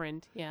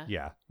 Misprint. Yeah.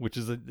 Yeah, which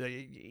is a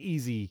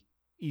easy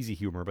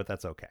humor, but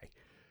that's okay.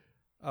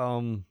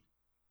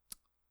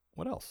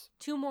 What else?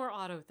 2 more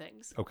Otto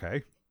things.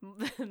 Okay.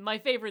 My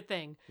favorite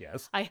thing.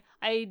 Yes.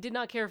 I did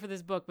not care for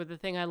this book, but the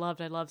thing I loved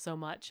so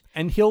much.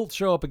 And he'll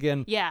show up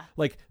again. Yeah.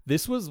 Like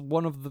this was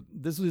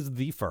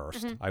the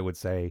first, I would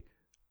say,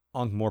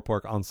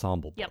 Morpork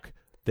ensemble book. Yep.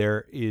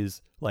 There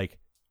is like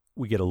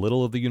we get a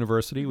little of the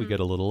university, we get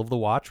a little of the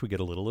watch, we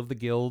get a little of the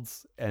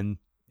guilds, and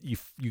you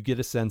get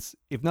a sense,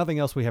 if nothing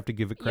else, we have to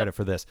give it credit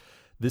for this.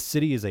 This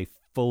city is a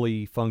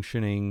fully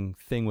functioning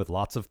thing with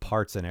lots of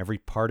parts, and every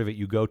part of it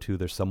you go to,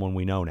 there's someone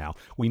we know now.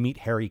 We meet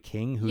Harry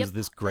King, who's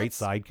this great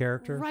side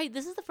character. Right.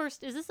 Is this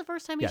the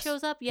first time Yes. he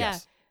shows up? Yeah.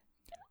 Yes.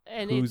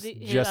 And Who's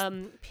just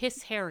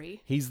Piss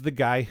Harry. He's the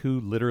guy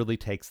who literally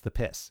takes the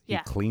piss. He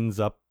Yeah. cleans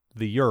up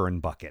the urine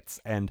buckets,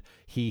 and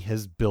he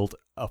has built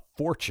a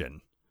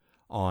fortune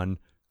on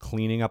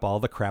cleaning up all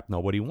the crap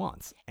nobody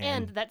wants.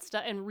 And that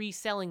stuff and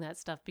reselling that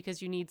stuff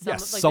because you need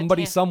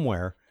somebody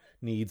somewhere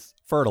needs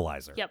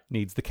fertilizer. Yep.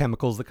 Needs the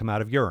chemicals that come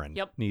out of urine.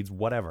 Yep. Needs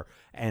whatever.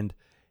 And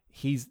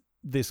he's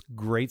this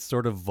great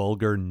sort of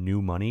vulgar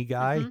new money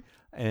guy,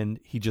 and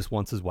he just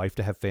wants his wife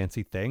to have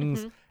fancy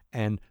things.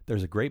 And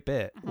there's a great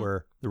bit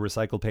where the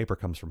recycled paper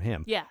comes from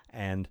him. Yeah.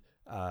 And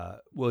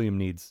William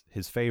needs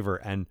his favor.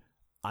 And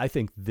I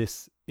think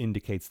this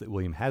indicates that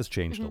William has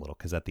changed a little,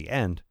 because at the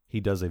end, he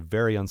does a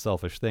very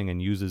unselfish thing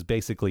and uses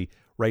basically,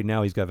 right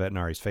now he's got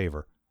Vetinari's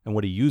favor. And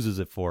what he uses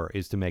it for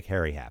is to make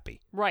Harry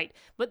happy. Right.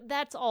 But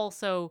that's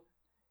also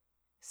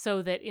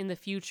so that in the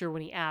future,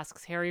 when he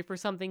asks Harry for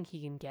something,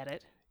 he can get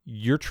it.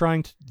 You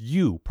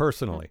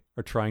personally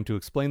are trying to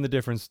explain the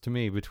difference to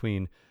me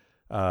between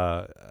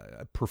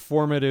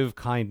performative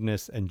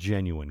kindness and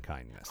genuine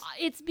kindness.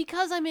 It's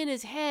because I'm in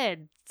his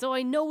head, so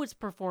I know it's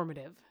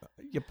performative.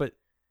 Yeah, but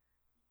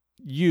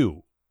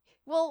you.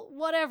 Well,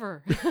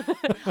 whatever.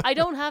 I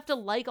don't have to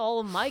like all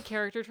of my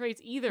character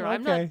traits either.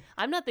 Okay.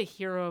 I'm not the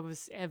hero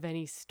of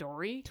any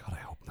story. God,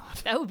 I hope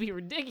not. That would be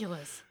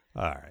ridiculous.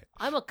 All right.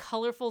 I'm a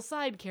colorful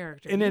side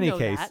character. In any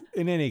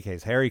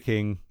case, Harry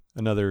King,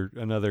 another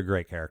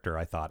great character,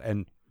 I thought,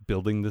 and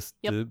building this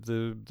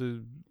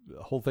the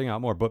whole thing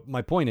out more. But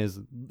my point is,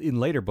 in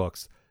later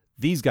books,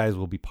 these guys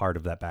will be part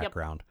of that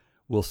background.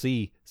 We'll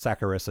see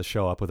Saccharissa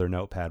show up with her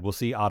notepad. We'll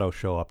see Otto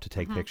show up to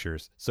take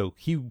pictures. So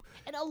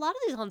and a lot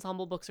of these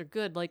ensemble books are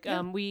good. Like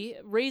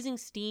Raising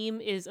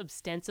Steam is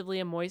ostensibly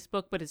a moist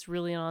book, but it's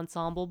really an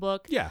ensemble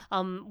book. Yeah.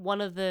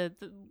 One of the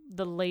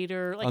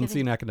later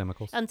Unseen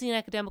Academicals. Unseen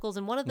Academicals,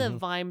 and one of the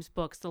Vimes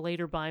books, the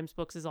later Vimes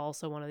books, is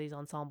also one of these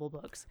ensemble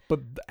books.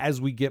 But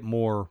as we get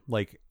more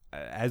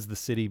as the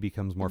city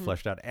becomes more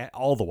fleshed out,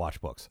 all the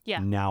watch books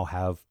now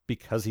have,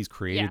 because he's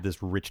created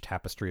this rich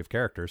tapestry of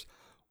characters.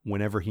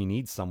 Whenever he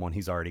needs someone,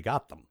 he's already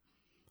got them,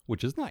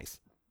 which is nice.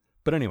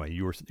 But anyway,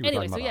 you were talking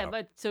about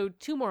Otto. So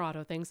 2 more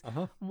Otto things.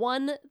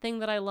 One thing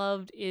that I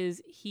loved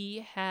is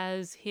he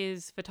has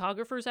his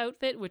photographer's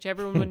outfit, which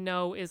everyone would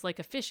know is like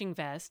a fishing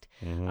vest,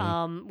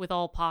 with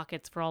all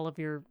pockets for all of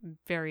your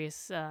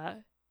various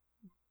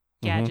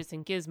gadgets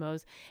and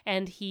gizmos,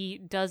 and he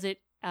does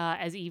it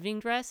as evening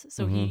dress.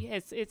 So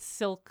it's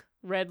silk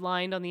red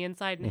lined on the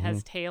inside and it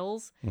has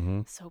tails.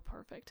 So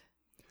perfect.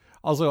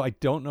 Also, I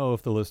don't know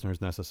if the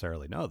listeners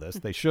necessarily know this.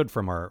 They should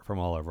from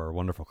all of our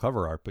wonderful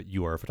cover art, but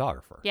you are a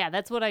photographer. Yeah,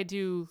 that's what I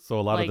do. So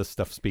a lot of this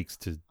stuff speaks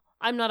to...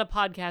 I'm not a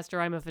podcaster,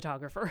 I'm a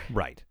photographer.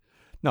 Right.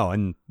 No,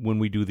 and when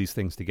we do these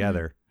things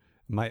together,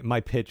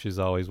 my pitch is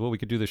always, well, we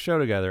could do the show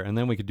together, and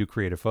then we could do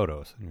creative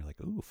photos. And you're like,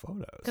 ooh,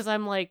 photos. Because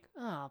I'm like,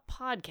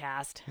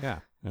 podcast. Yeah.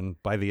 And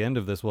by the end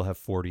of this, we'll have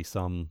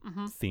 40-some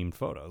themed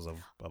photos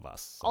of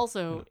us. So,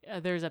 also,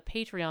 there's a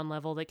Patreon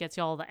level that gets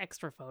you all the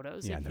extra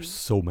photos. Yeah, and there's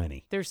so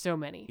many. There's so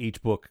many.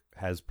 Each book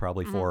has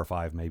probably 4 or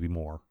 5, maybe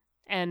more.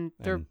 And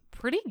they're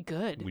pretty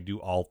good. We do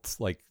alts,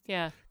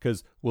 yeah,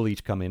 because we'll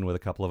each come in with a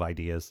couple of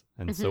ideas,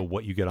 and so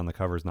what you get on the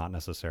cover is not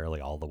necessarily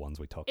all the ones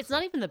we took. It's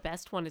not even the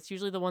best one. It's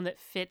usually the one that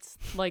fits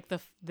like the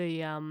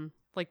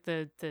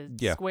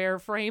square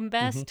frame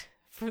best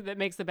that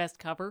makes the best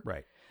cover.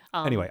 Right.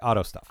 Anyway,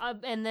 Otto stuff.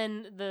 And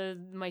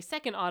then my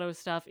second Otto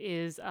stuff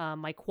is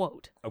my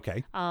quote.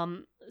 Okay.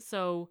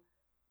 So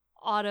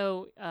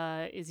Otto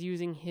is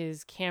using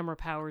his camera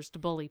powers to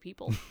bully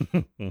people.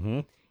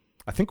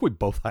 I think we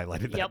both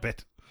highlighted that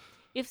bit.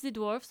 If the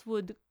dwarfs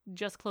would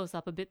just close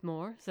up a bit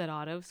more, said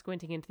Otto,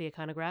 squinting into the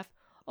iconograph.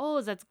 Oh,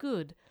 that's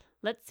good.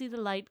 Let's see the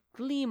light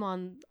gleam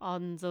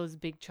on those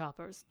big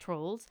choppers,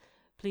 trolls.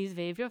 Please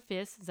wave your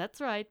fists.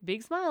 That's right.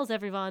 Big smiles,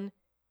 everyone.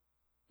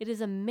 It is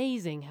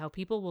amazing how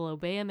people will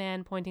obey a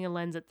man pointing a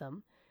lens at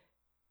them.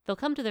 They'll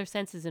come to their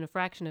senses in a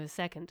fraction of a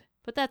second,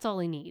 but that's all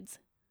he needs.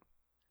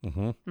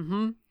 Mm-hmm.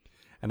 Mm-hmm.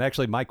 And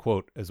actually, my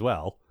quote as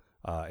well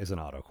is an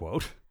Otto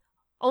quote.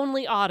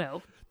 Only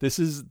Otto. This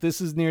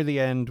is near the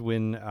end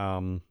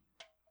when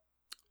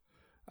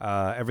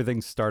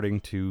everything's starting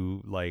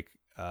to like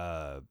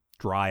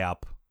dry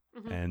up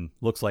and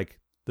looks like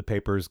the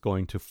paper's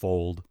going to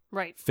fold,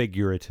 right?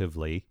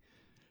 Figuratively,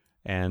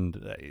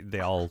 and they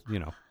all,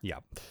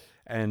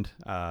 and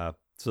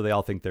so they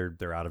all think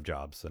they're out of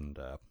jobs. And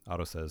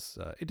Otto says,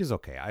 "It is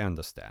okay. I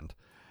understand."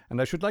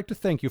 And I should like to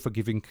thank you for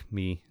giving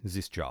me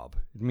this job.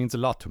 It means a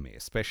lot to me,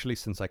 especially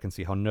since I can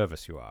see how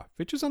nervous you are,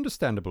 which is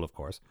understandable, of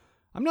course.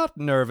 I'm not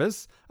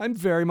nervous. I'm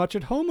very much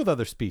at home with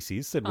other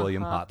species, said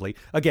William hotly.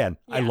 Again,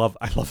 yeah. I love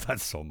that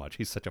so much.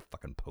 He's such a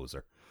fucking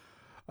poser.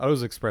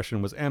 Otto's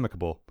expression was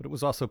amicable, but it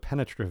was also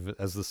penetrative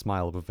as the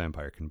smile of a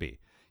vampire can be.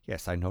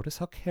 Yes, I notice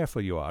how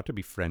careful you are to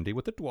be friendly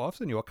with the dwarfs,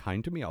 and you are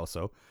kind to me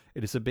also.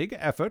 It is a big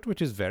effort,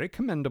 which is very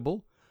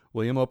commendable.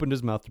 William opened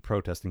his mouth to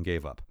protest and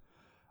gave up.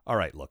 All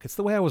right, look, it's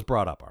the way I was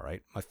brought up, all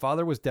right? My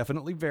father was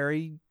definitely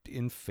very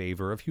in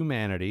favor of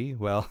humanity.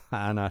 Well,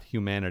 not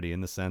humanity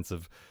in the sense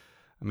of,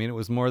 it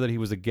was more that he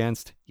was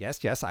against,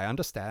 yes, I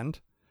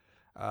understand.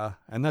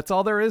 And that's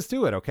all there is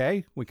to it,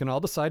 okay? We can all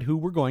decide who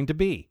we're going to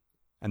be.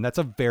 And that's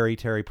a very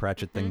Terry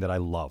Pratchett thing that I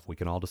love. We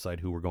can all decide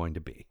who we're going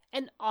to be.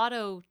 And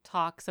Otto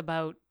talks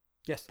about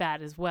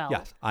that as well.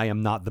 Yes, I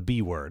am not the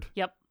B word.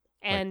 Yep.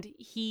 And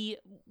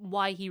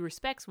why he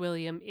respects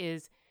William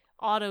is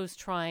Otto's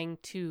trying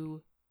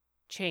to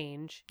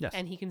change,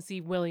 and he can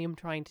see William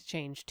trying to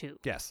change too.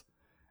 Yes.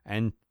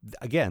 And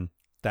again,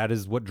 that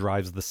is what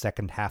drives the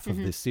second half of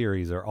this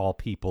series, are all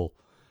people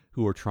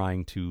who are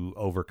trying to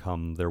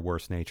overcome their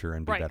worst nature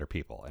and be better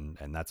people.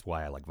 And that's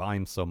why I like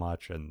Vimes so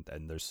much, and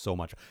there's so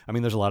much.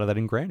 There's a lot of that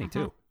in Granny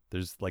too.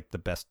 There's like the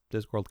best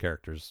Discworld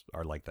characters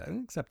are like that,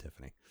 except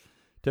Tiffany.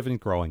 Tiffany's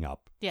growing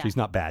up. Yeah. She's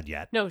not bad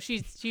yet. No,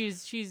 she's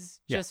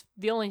just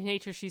the only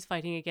nature she's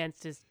fighting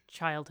against is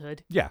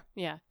childhood. Yeah.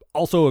 Yeah.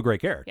 Also a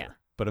great character. Yeah.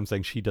 But I'm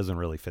saying she doesn't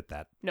really fit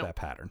that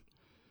pattern.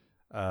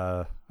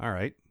 All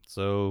right.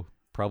 So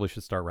probably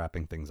should start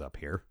wrapping things up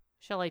here.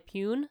 Shall I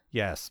pune?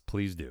 Yes,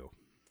 please do.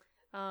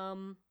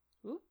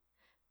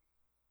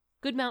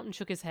 Good Mountain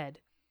shook his head.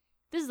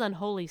 This is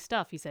unholy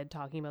stuff, he said,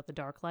 talking about the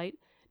dark light.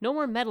 No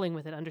more meddling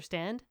with it,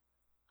 understand?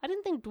 I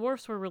didn't think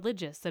dwarfs were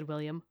religious, said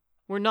William.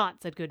 We're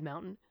not, said Good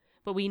Mountain.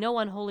 But we know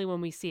unholy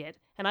when we see it,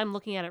 and I'm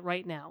looking at it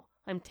right now.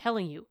 I'm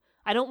telling you,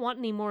 I don't want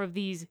any more of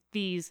these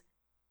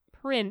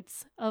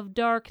prints of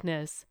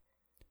darkness.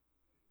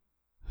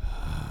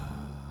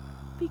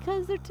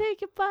 Because they're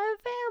taken by a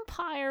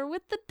vampire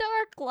with the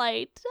dark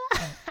light.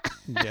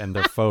 And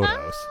their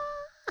photos.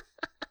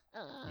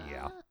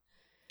 Yeah.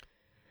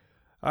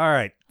 All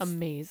right.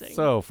 Amazing.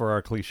 So for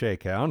our cliche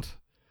count,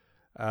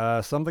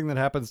 something that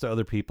happens to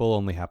other people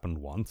only happened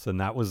once, and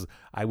that was,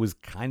 I was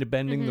kind of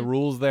bending the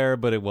rules there,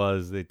 but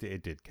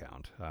it did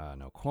count.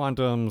 No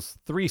quantums,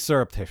 3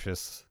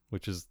 surreptitious,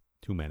 which is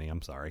too many,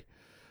 I'm sorry.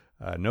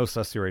 No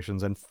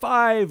susurrations, and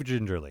 5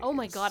 gingerlies. Oh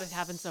my god, it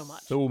happened so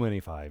much. So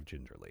many 5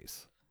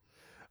 gingerlies.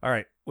 All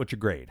right, what's your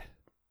grade?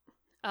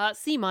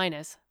 C-.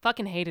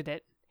 Fucking hated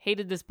it.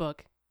 Hated this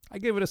book. I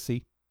gave it a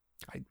C.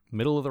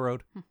 Middle of the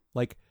road.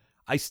 Like,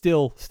 I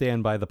still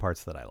stand by the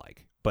parts that I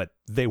like, but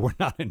they were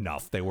not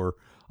enough. They were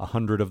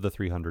 100 of the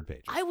 300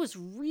 pages. I was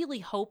really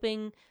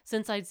hoping,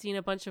 since I'd seen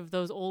a bunch of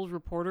those old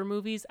reporter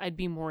movies, I'd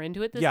be more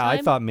into it this time. Yeah,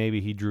 I thought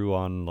maybe he drew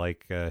on,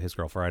 like, His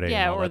Girl Friday.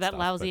 Yeah, and all or that that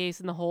lousy Ace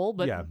in the Hole,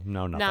 but yeah,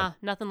 no, nothing. Nah,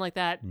 nothing like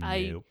that.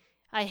 Nope.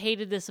 I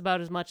hated this about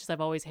as much as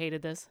I've always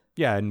hated this.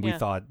 Yeah, and we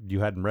thought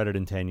you hadn't read it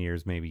in 10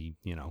 years, maybe,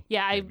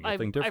 Yeah, I've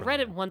read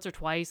it once or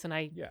twice,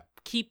 and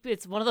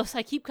it's one of those,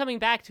 I keep coming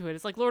back to it.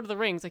 It's like Lord of the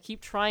Rings. I keep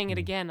trying it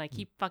again. I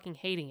keep fucking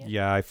hating it.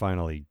 Yeah, I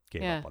finally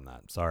gave up on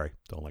that. Sorry,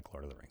 don't like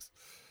Lord of the Rings.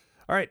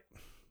 All right,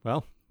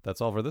 well,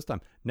 that's all for this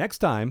time. Next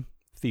time,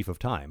 Thief of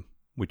Time,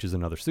 which is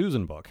another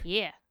Susan book.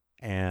 Yeah.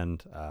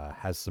 And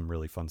has some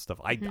really fun stuff.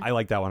 I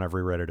like that one. I've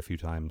reread it a few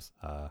times.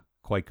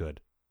 Quite good.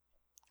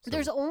 So.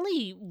 There's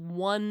only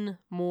one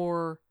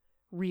more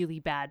really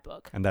bad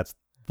book. And that's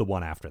the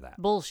one after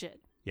that. Bullshit.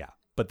 Yeah.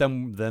 But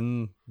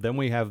then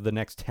we have the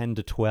next 10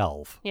 to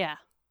 12. Yeah.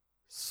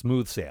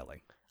 Smooth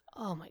sailing.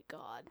 Oh my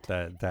god.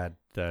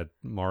 That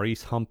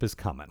Maurice Hump is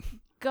coming.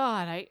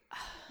 God,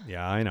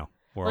 Yeah, I know.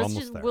 We're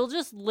almost there. We'll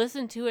just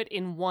listen to it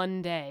in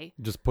one day.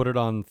 Just put it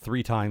on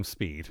 3 times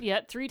speed.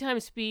 Yeah, 3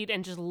 times speed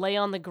and just lay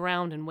on the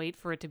ground and wait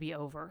for it to be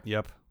over.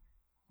 Yep.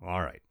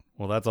 All right.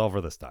 Well, that's all for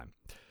this time.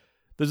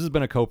 This has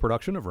been a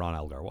co-production of Ron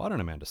Algar Watt and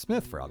Amanda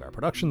Smith for Algar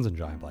Productions and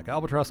Giant Black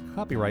Albatross,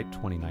 copyright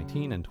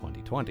 2019 and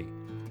 2020.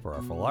 For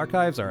our full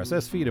archives,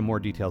 RSS feed, and more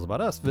details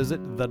about us,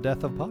 visit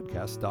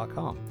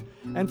thedeathofpodcast.com.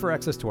 And for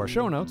access to our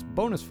show notes,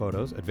 bonus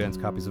photos, advanced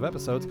copies of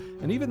episodes,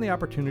 and even the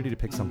opportunity to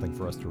pick something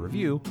for us to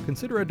review,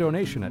 consider a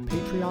donation at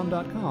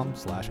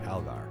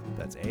patreon.com/Algar.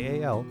 That's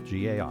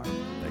AALGAR.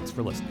 Thanks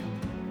for listening.